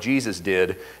and what Jesus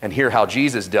did and hear how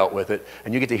Jesus dealt with it.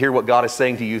 And you get to hear what God is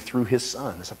saying to you through his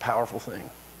Son. It's a powerful thing.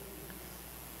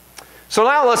 So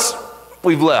now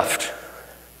we've left.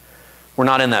 We're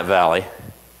not in that valley.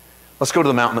 Let's go to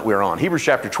the mountain that we're on. Hebrews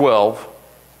chapter 12.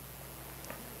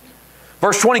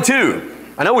 Verse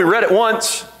 22, I know we read it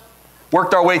once,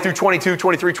 worked our way through 22,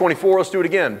 23, 24, let's do it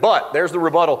again. But there's the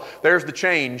rebuttal, there's the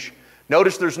change.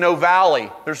 Notice there's no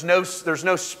valley, there's no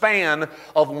span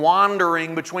of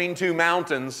wandering between two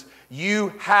mountains.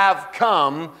 You have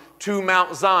come to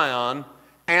Mount Zion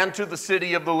and to the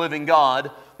city of the living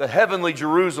God, the heavenly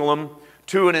Jerusalem,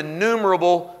 to an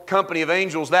innumerable company of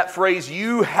angels. That phrase,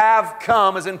 you have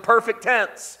come, is in perfect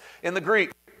tense in the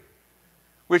Greek,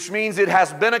 which means it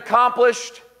has been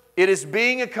accomplished, It is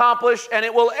being accomplished, and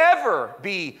it will ever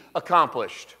be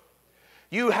accomplished.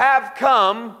 You have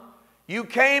come. You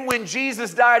came when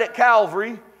Jesus died at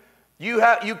Calvary.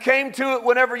 You came to it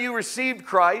whenever you received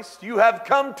Christ. You have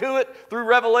come to it through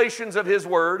revelations of His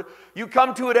Word. You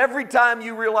come to it every time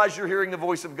you realize you're hearing the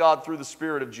voice of God through the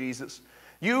Spirit of Jesus.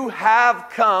 You have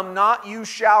come, not you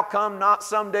shall come, not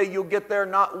someday you'll get there,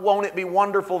 not won't it be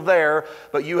wonderful there,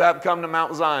 but you have come to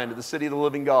Mount Zion, to the city of the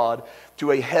living God, to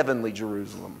a heavenly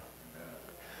Jerusalem.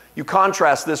 You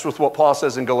contrast this with what Paul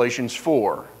says in Galatians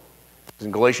 4.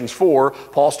 In Galatians 4,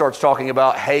 Paul starts talking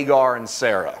about Hagar and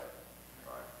Sarah.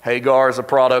 Hagar is a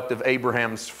product of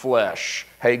Abraham's flesh.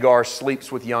 Abraham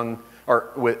sleeps with young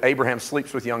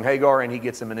Hagar, and he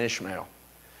gets him an Ishmael.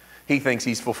 He thinks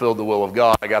he's fulfilled the will of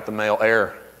God. I got the male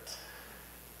heir.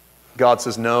 God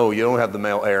says, no, you don't have the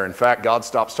male heir. In fact, God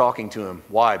stops talking to him.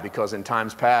 Why? Because in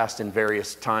times past, in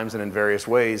various times and in various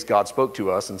ways, God spoke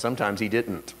to us, and sometimes He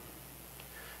didn't.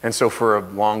 And so for a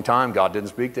long time, God didn't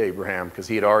speak to Abraham because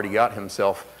he had already got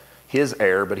himself his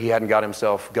heir, but he hadn't got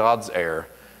himself God's heir.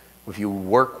 If you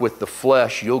work with the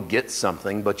flesh, you'll get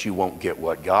something, but you won't get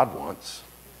what God wants.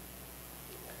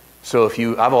 So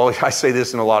I say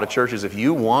this in a lot of churches, if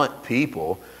you want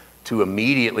people to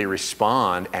immediately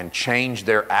respond and change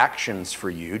their actions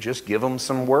for you, just give them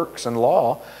some works and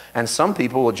law. And some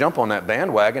people will jump on that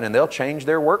bandwagon and they'll change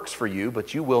their works for you,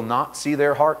 but you will not see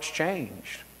their hearts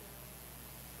changed.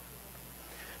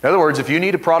 In other words, if you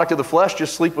need a product of the flesh,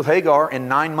 just sleep with Hagar. In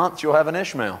 9 months, you'll have an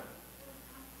Ishmael.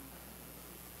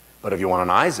 But if you want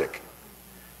an Isaac,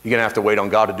 you're going to have to wait on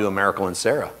God to do a miracle in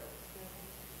Sarah.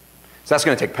 So that's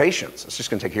going to take patience. It's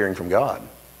just going to take hearing from God.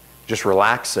 Just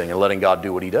relaxing and letting God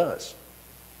do what He does.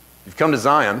 You've come to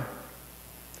Zion,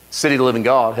 city of the living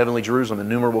God, heavenly Jerusalem,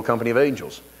 innumerable company of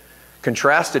angels.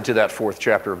 Contrasted to that 4th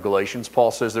chapter of Galatians,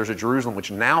 Paul says there's a Jerusalem which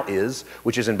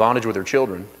is in bondage with her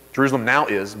children. Jerusalem now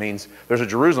is means there's a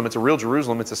Jerusalem. It's a real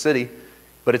Jerusalem. It's a city,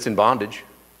 but it's in bondage.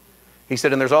 He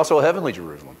said, and there's also a heavenly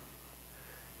Jerusalem.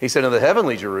 He said, and the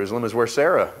heavenly Jerusalem is where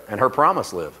Sarah and her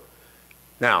promise live.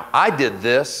 Now, I did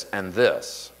this and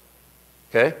this,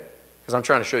 okay? Because I'm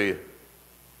trying to show you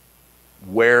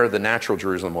where the natural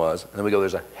Jerusalem was. And then we go,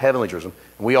 there's a heavenly Jerusalem.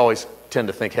 And we always tend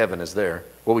to think heaven is there.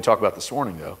 What we talked about this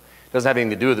morning, though, doesn't have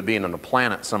anything to do with it being on a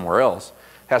planet somewhere else.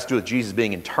 It has to do with Jesus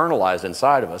being internalized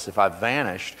inside of us. If I've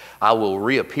vanished, I will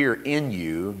reappear in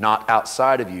you, not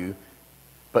outside of you,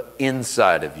 but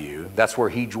inside of you. That's where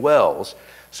He dwells.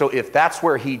 So if that's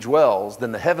where He dwells,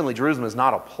 then the heavenly Jerusalem is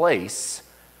not a place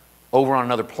over on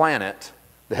another planet.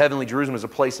 The heavenly Jerusalem is a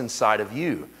place inside of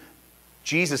you.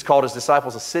 Jesus called His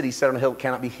disciples a city set on a hill that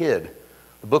cannot be hid.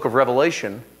 The book of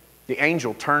Revelation, the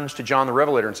angel turns to John the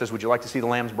Revelator and says, would you like to see the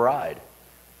Lamb's bride?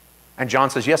 And John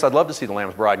says, yes, I'd love to see the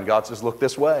Lamb's bride. And God says, look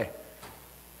this way.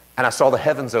 And I saw the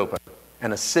heavens open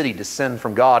and a city descend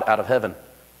from God out of heaven.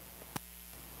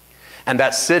 And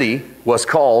that city was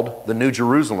called the New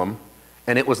Jerusalem,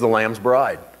 and it was the Lamb's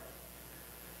bride.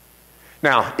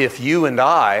 Now, if you and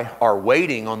I are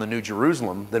waiting on the New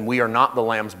Jerusalem, then we are not the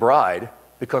Lamb's bride,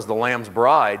 because the Lamb's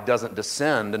bride doesn't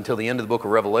descend until the end of the book of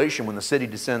Revelation when the city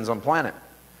descends on planet.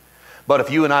 But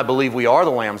if you and I believe we are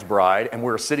the Lamb's bride, and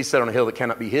we're a city set on a hill that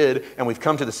cannot be hid, and we've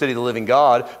come to the city of the living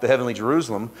God, the heavenly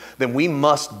Jerusalem, then we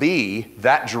must be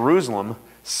that Jerusalem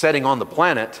setting on the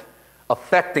planet,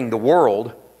 affecting the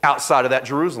world outside of that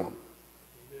Jerusalem.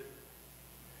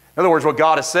 In other words, what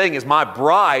God is saying is, my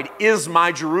bride is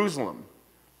my Jerusalem.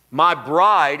 My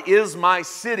bride is my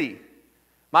city.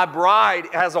 My bride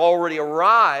has already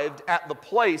arrived at the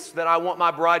place that I want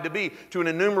my bride to be, to an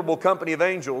innumerable company of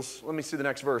angels. Let me see the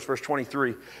next verse, verse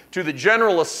 23. To the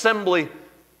general assembly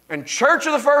and church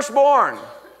of the firstborn.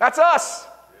 That's us.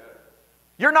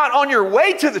 You're not on your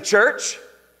way to the church.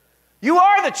 You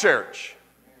are the church.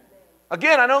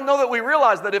 Again, I don't know that we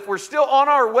realize that if we're still on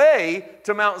our way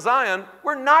to Mount Zion,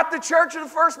 we're not the church of the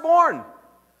firstborn.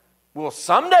 We'll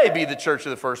someday be the church of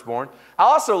the firstborn. I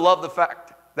also love the fact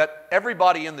that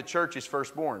everybody in the church is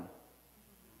firstborn.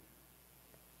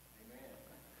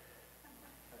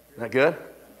 Isn't that good?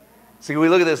 See, we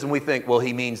look at this and we think, well,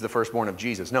 he means the firstborn of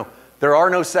Jesus. No, there are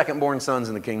no secondborn sons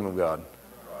in the kingdom of God.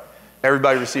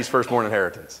 Everybody receives firstborn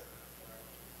inheritance.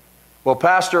 Well,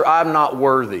 Pastor, I'm not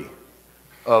worthy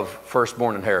of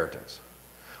firstborn inheritance.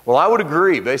 Well, I would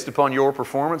agree, based upon your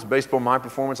performance, based upon my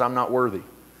performance, I'm not worthy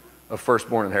of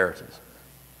firstborn inheritance.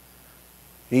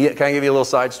 Can I give you a little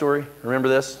side story? Remember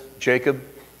this? Jacob's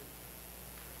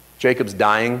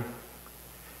dying,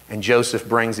 and Joseph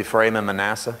brings Ephraim and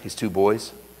Manasseh, his two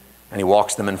boys, and he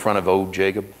walks them in front of old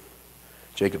Jacob.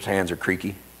 Jacob's hands are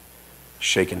creaky,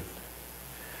 shaking.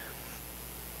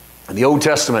 In the Old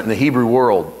Testament, in the Hebrew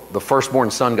world, the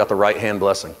firstborn son got the right hand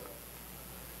blessing.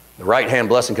 The right-hand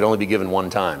blessing could only be given one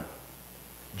time.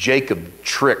 Jacob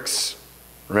tricks,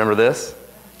 remember this?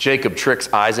 Jacob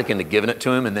tricks Isaac into giving it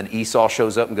to him, and then Esau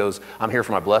shows up and goes, I'm here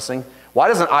for my blessing. Why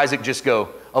doesn't Isaac just go,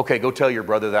 okay, go tell your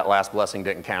brother that last blessing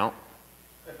didn't count?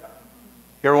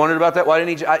 You ever wondered about that? Why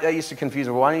didn't he, I used to confuse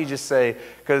him. Why didn't you just say,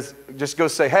 because just go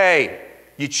say, hey,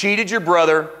 you cheated your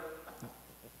brother,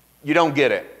 you don't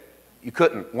get it. You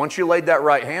couldn't. Once you laid that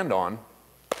right hand on,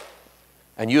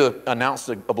 and you announced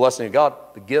a blessing of God,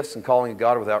 the gifts and calling of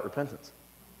God are without repentance.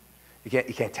 You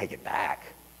can't take it back.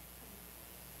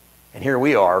 And here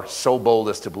we are, so bold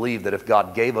as to believe that if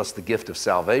God gave us the gift of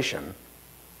salvation,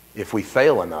 if we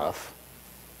fail enough,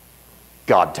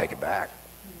 God take it back.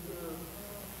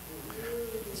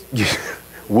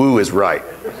 Woo is right.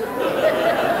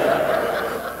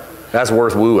 That's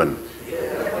worth wooing.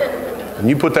 And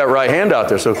you put that right hand out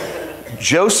there. So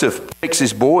Joseph takes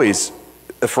his boys,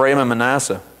 Ephraim and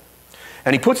Manasseh,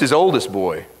 and he puts his oldest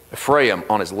boy, Ephraim,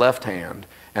 on his left hand,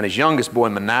 and his youngest boy,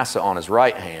 Manasseh, on his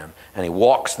right hand, and he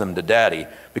walks them to Daddy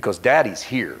because Daddy's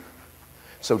here.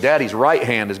 So Daddy's right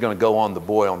hand is going to go on the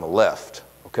boy on the left,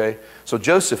 okay? So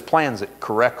Joseph plans it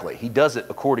correctly. He does it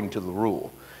according to the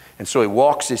rule. And so he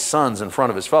walks his sons in front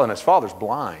of his father, and his father's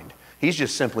blind. He's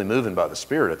just simply moving by the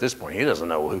Spirit at this point. He doesn't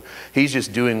know who. He's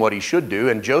just doing what he should do,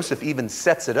 and Joseph even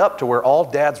sets it up to where all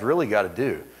Dad's really got to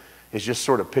do is just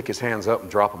sort of pick his hands up and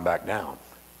drop them back down.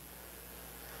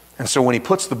 And so when he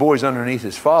puts the boys underneath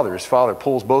his father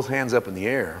pulls both hands up in the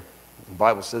air. The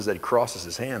Bible says that he crosses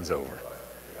his hands over.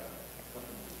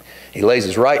 He lays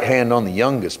his right hand on the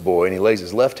youngest boy, and he lays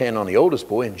his left hand on the oldest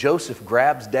boy, and Joseph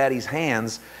grabs Daddy's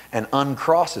hands and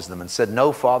uncrosses them and said,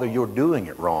 no, Father, you're doing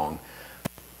it wrong.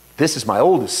 This is my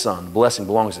oldest son. The blessing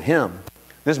belongs to him.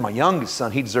 This is my youngest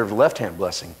son. He deserves the left-hand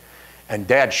blessing. And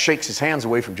Dad shakes his hands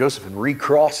away from Joseph and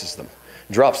recrosses them,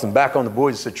 drops them back on the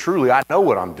boys and said, truly, I know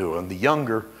what I'm doing.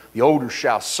 The older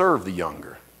shall serve the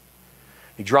younger.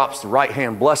 He drops the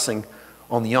right-hand blessing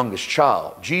on the youngest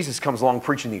child. Jesus comes along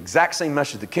preaching the exact same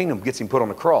message of the kingdom, gets him put on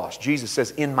the cross. Jesus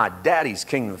says, in my Daddy's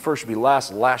kingdom, the first shall be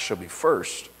last, and the last shall be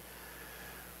first.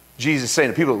 Jesus is saying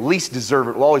the people that least deserve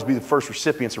it will always be the first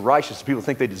recipients of righteousness. People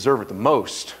think they deserve it the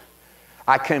most.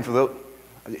 I came for those,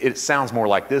 it sounds more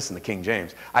like this in the King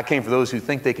James. I came for those who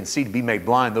think they can see to be made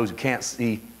blind, those who can't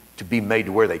see to be made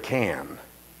to where they can.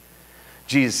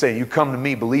 Jesus is saying, you come to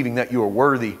me believing that you are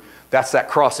worthy. That's that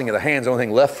crossing of the hands. The only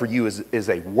thing left for you is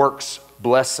a works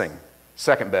blessing,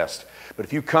 second best. But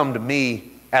if you come to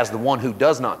me as the one who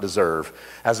does not deserve,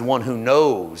 as the one who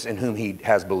knows in whom he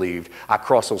has believed, I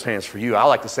cross those hands for you. I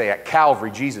like to say at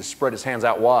Calvary, Jesus spread his hands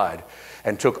out wide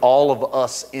and took all of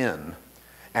us in.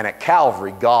 And at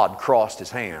Calvary, God crossed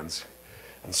his hands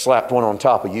and slapped one on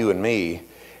top of you and me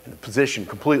in a position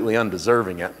completely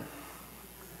undeserving it.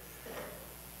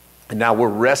 And now we're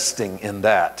resting in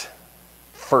that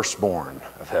firstborn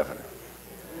of heaven.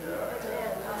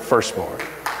 Firstborn.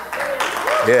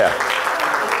 Yeah.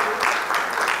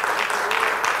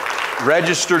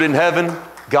 Registered in heaven,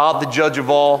 God the judge of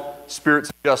all, spirits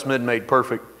of just men made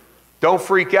perfect. Don't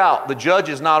freak out. The judge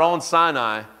is not on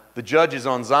Sinai. The judge is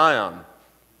on Zion.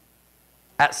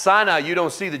 At Sinai, you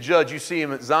don't see the judge, you see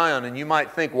him at Zion. And you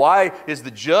might think, why is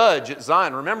the judge at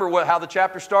Zion? Remember how the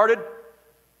chapter started?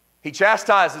 He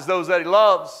chastises those that he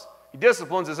loves. He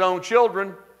disciplines his own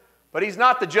children. But he's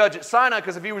not the judge at Sinai,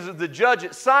 because if he was the judge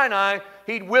at Sinai,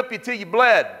 he'd whip you till you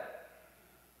bled.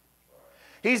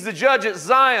 He's the judge at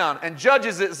Zion, and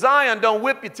judges at Zion don't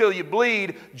whip you till you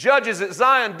bleed. Judges at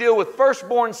Zion deal with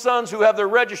firstborn sons who have their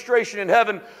registration in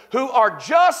heaven, who are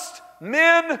just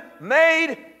men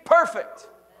made perfect.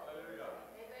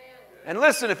 And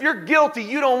listen, if you're guilty,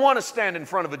 you don't want to stand in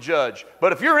front of a judge.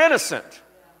 But if you're innocent,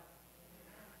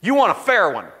 you want a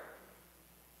fair one.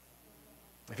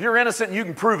 If you're innocent and you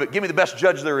can prove it, give me the best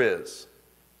judge there is.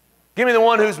 Give me the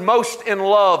one who's most in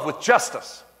love with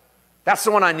justice. That's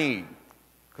the one I need,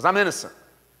 because I'm innocent.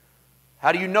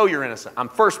 How do you know you're innocent? I'm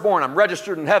firstborn. I'm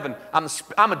registered in heaven. I'm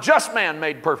a just man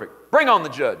made perfect. Bring on the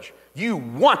judge. You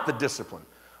want the discipline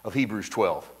of Hebrews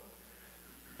 12,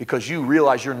 because you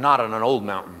realize you're not on an old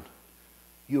mountain.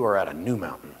 You are at a new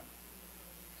mountain,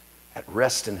 at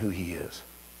rest in who he is.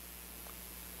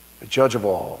 The judge of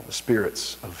all, the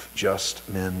spirits of just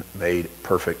men made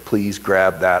perfect. Please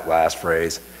grab that last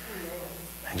phrase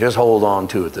and just hold on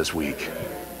to it this week.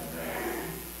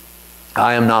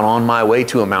 I am not on my way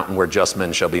to a mountain where just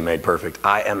men shall be made perfect.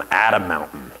 I am at a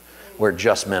mountain where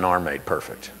just men are made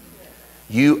perfect.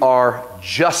 You are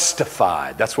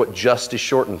justified. That's what just is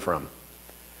shortened from.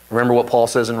 Remember what Paul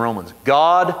says in Romans.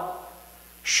 God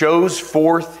shows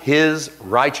forth his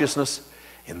righteousness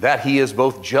in that he is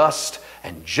both just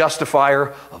and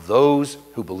justifier of those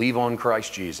who believe on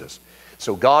Christ Jesus.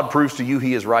 So God proves to you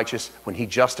He is righteous when He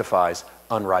justifies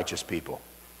unrighteous people.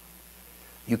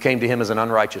 You came to Him as an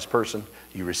unrighteous person.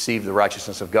 You received the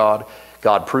righteousness of God.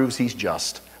 God proves He's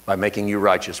just by making you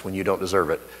righteous when you don't deserve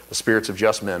it. The spirits of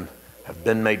just men have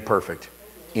been made perfect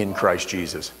in Christ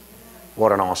Jesus.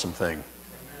 What an awesome thing.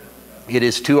 It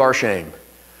is to our shame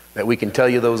that we can tell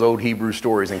you those old Hebrew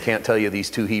stories and can't tell you these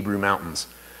two Hebrew mountains.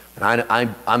 And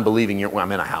I'm believing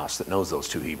I'm in a house that knows those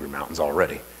two Hebrew mountains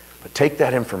already. But take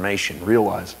that information,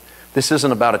 realize this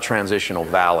isn't about a transitional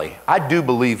valley. I do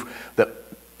believe that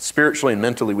spiritually and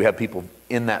mentally we have people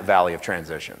in that valley of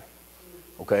transition.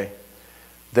 Okay?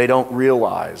 They don't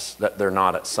realize that they're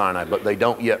not at Sinai, but they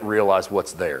don't yet realize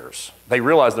what's theirs. They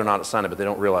realize they're not at Sinai, but they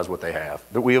don't realize what they have.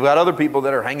 But we've got other people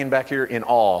that are hanging back here in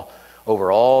awe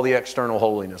over all the external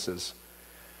holinesses,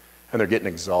 and they're getting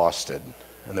exhausted,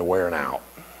 and they're wearing out.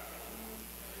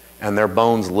 And their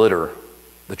bones litter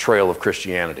the trail of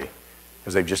Christianity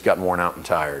because they've just gotten worn out and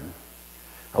tired.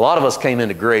 A lot of us came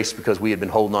into grace because we had been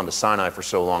holding on to Sinai for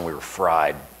so long we were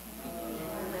fried.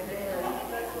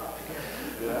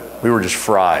 We were just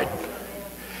fried.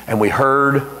 And we'd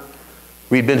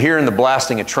been hearing the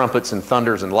blasting of trumpets and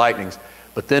thunders and lightnings,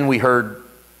 but then we heard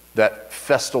that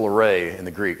festal array in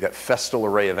the Greek, that festal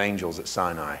array of angels at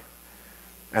Sinai.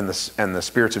 And the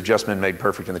spirits of just men made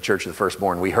perfect in the church of the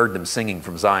firstborn. We heard them singing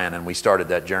from Zion, and we started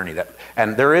that journey.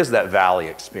 And there is that valley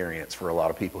experience for a lot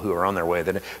of people who are on their way.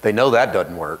 They know that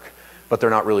doesn't work, but they're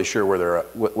not really sure where they're at,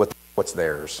 what's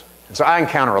theirs. And so I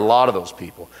encounter a lot of those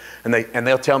people, and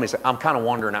they'll tell me, I'm kind of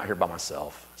wandering out here by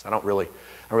myself. So I don't really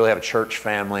have a church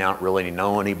family. I don't really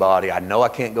know anybody. I know I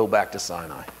can't go back to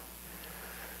Sinai,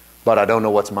 but I don't know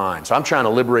what's mine. So I'm trying to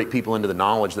liberate people into the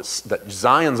knowledge that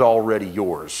Zion's already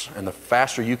yours. And the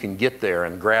faster you can get there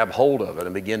and grab hold of it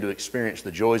and begin to experience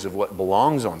the joys of what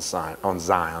belongs on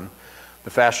Zion, the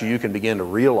faster you can begin to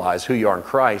realize who you are in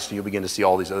Christ, and you'll begin to see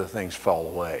all these other things fall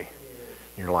away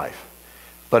in your life.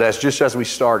 But just as we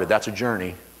started, that's a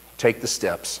journey. Take the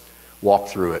steps, walk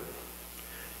through it,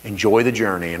 enjoy the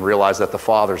journey, and realize that the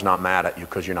Father's not mad at you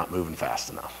because you're not moving fast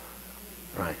enough.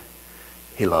 Right?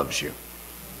 He loves you.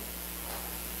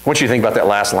 I want you to think about that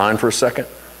last line for a second,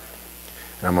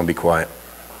 and I'm going to be quiet.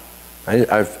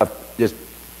 I just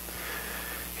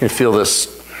feel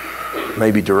this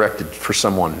maybe directed for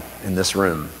someone in this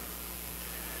room.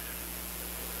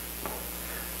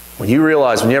 When you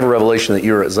have a revelation that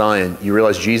you're at Zion, you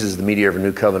realize Jesus is the mediator of a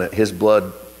new covenant. His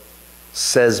blood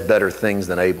says better things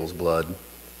than Abel's blood.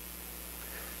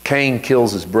 Cain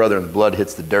kills his brother and the blood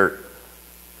hits the dirt.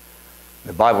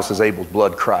 The Bible says Abel's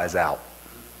blood cries out.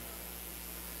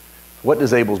 What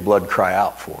does Abel's blood cry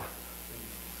out for?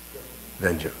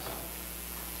 Vengeance.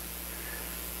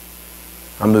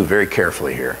 I move very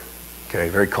carefully here, okay,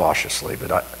 very cautiously,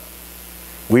 but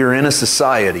we are in a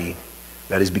society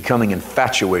that is becoming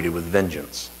infatuated with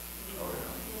vengeance.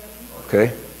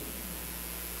 Okay?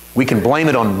 We can blame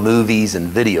it on movies and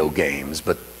video games,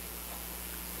 but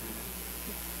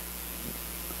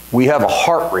we have a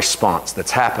heart response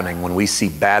that's happening when we see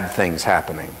bad things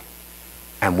happening,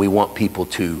 and we want people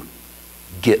to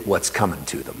get what's coming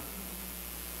to them.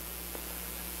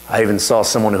 I even saw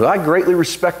someone who I greatly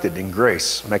respected in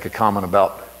grace make a comment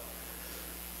about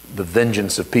the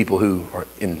vengeance of people who are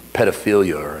in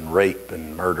pedophilia or in rape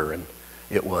and murder, and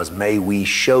it was, may we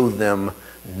show them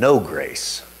no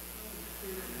grace.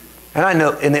 And I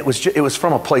know, and it was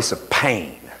from a place of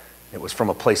pain. It was from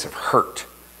a place of hurt.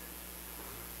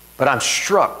 But I'm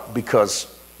struck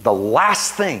because the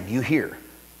last thing you hear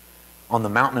on the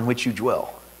mountain in which you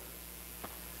dwell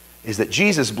is that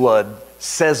Jesus' blood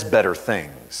says better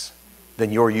things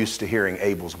than you're used to hearing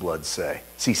Abel's blood say.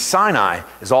 See, Sinai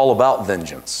is all about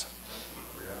vengeance.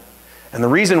 And the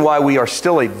reason why we are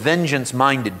still a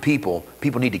vengeance-minded people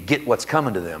need to get what's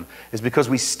coming to them, is because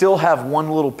we still have one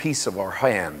little piece of our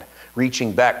hand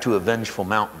reaching back to a vengeful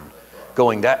mountain,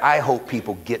 going, that I hope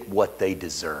people get what they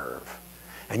deserve.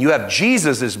 And you have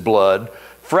Jesus' blood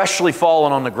freshly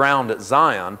fallen on the ground at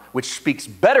Zion, which speaks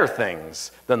better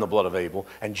things than the blood of Abel.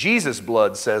 And Jesus'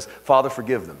 blood says, Father,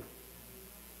 forgive them.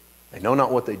 They know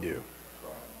not what they do.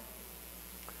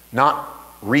 Not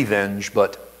revenge,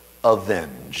 but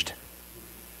avenged.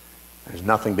 There's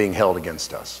nothing being held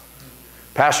against us.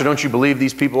 Pastor, don't you believe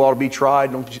these people ought to be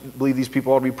tried? Don't you believe these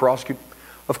people ought to be prosecuted?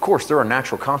 Of course, there are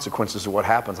natural consequences of what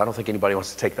happens. I don't think anybody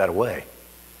wants to take that away.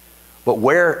 But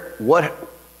where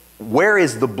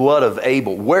is the blood of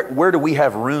Abel? Where do we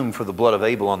have room for the blood of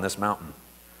Abel on this mountain?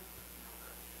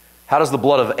 How does the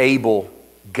blood of Abel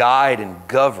guide and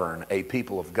govern a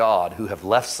people of God who have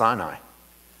left Sinai?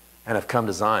 and have come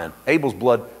to Zion. Abel's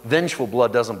blood, vengeful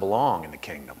blood, doesn't belong in the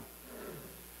kingdom.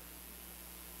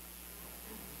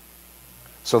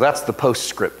 So that's the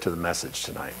postscript to the message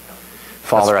tonight.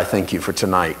 Father, I thank you for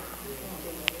tonight.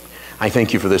 I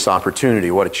thank you for this opportunity.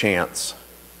 What a chance.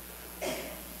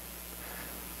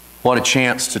 What a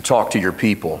chance to talk to your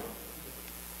people.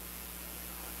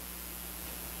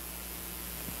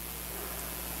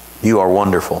 You are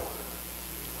wonderful.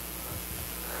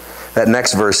 That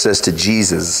next verse says, to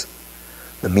Jesus,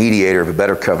 the mediator of a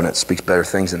better covenant, speaks better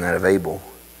things than that of Abel.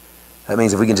 That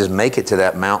means if we can just make it to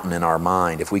that mountain in our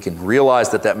mind, if we can realize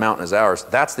that that mountain is ours,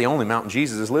 that's the only mountain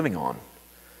Jesus is living on.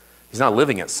 He's not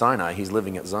living at Sinai, he's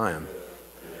living at Zion.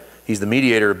 He's the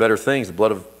mediator of better things. The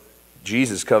blood of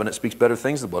Jesus' covenant speaks better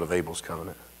things than the blood of Abel's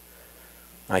covenant.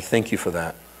 I thank you for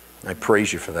that. I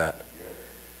praise you for that.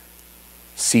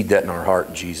 Seed that in our heart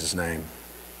in Jesus' name.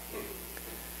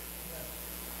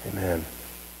 Amen.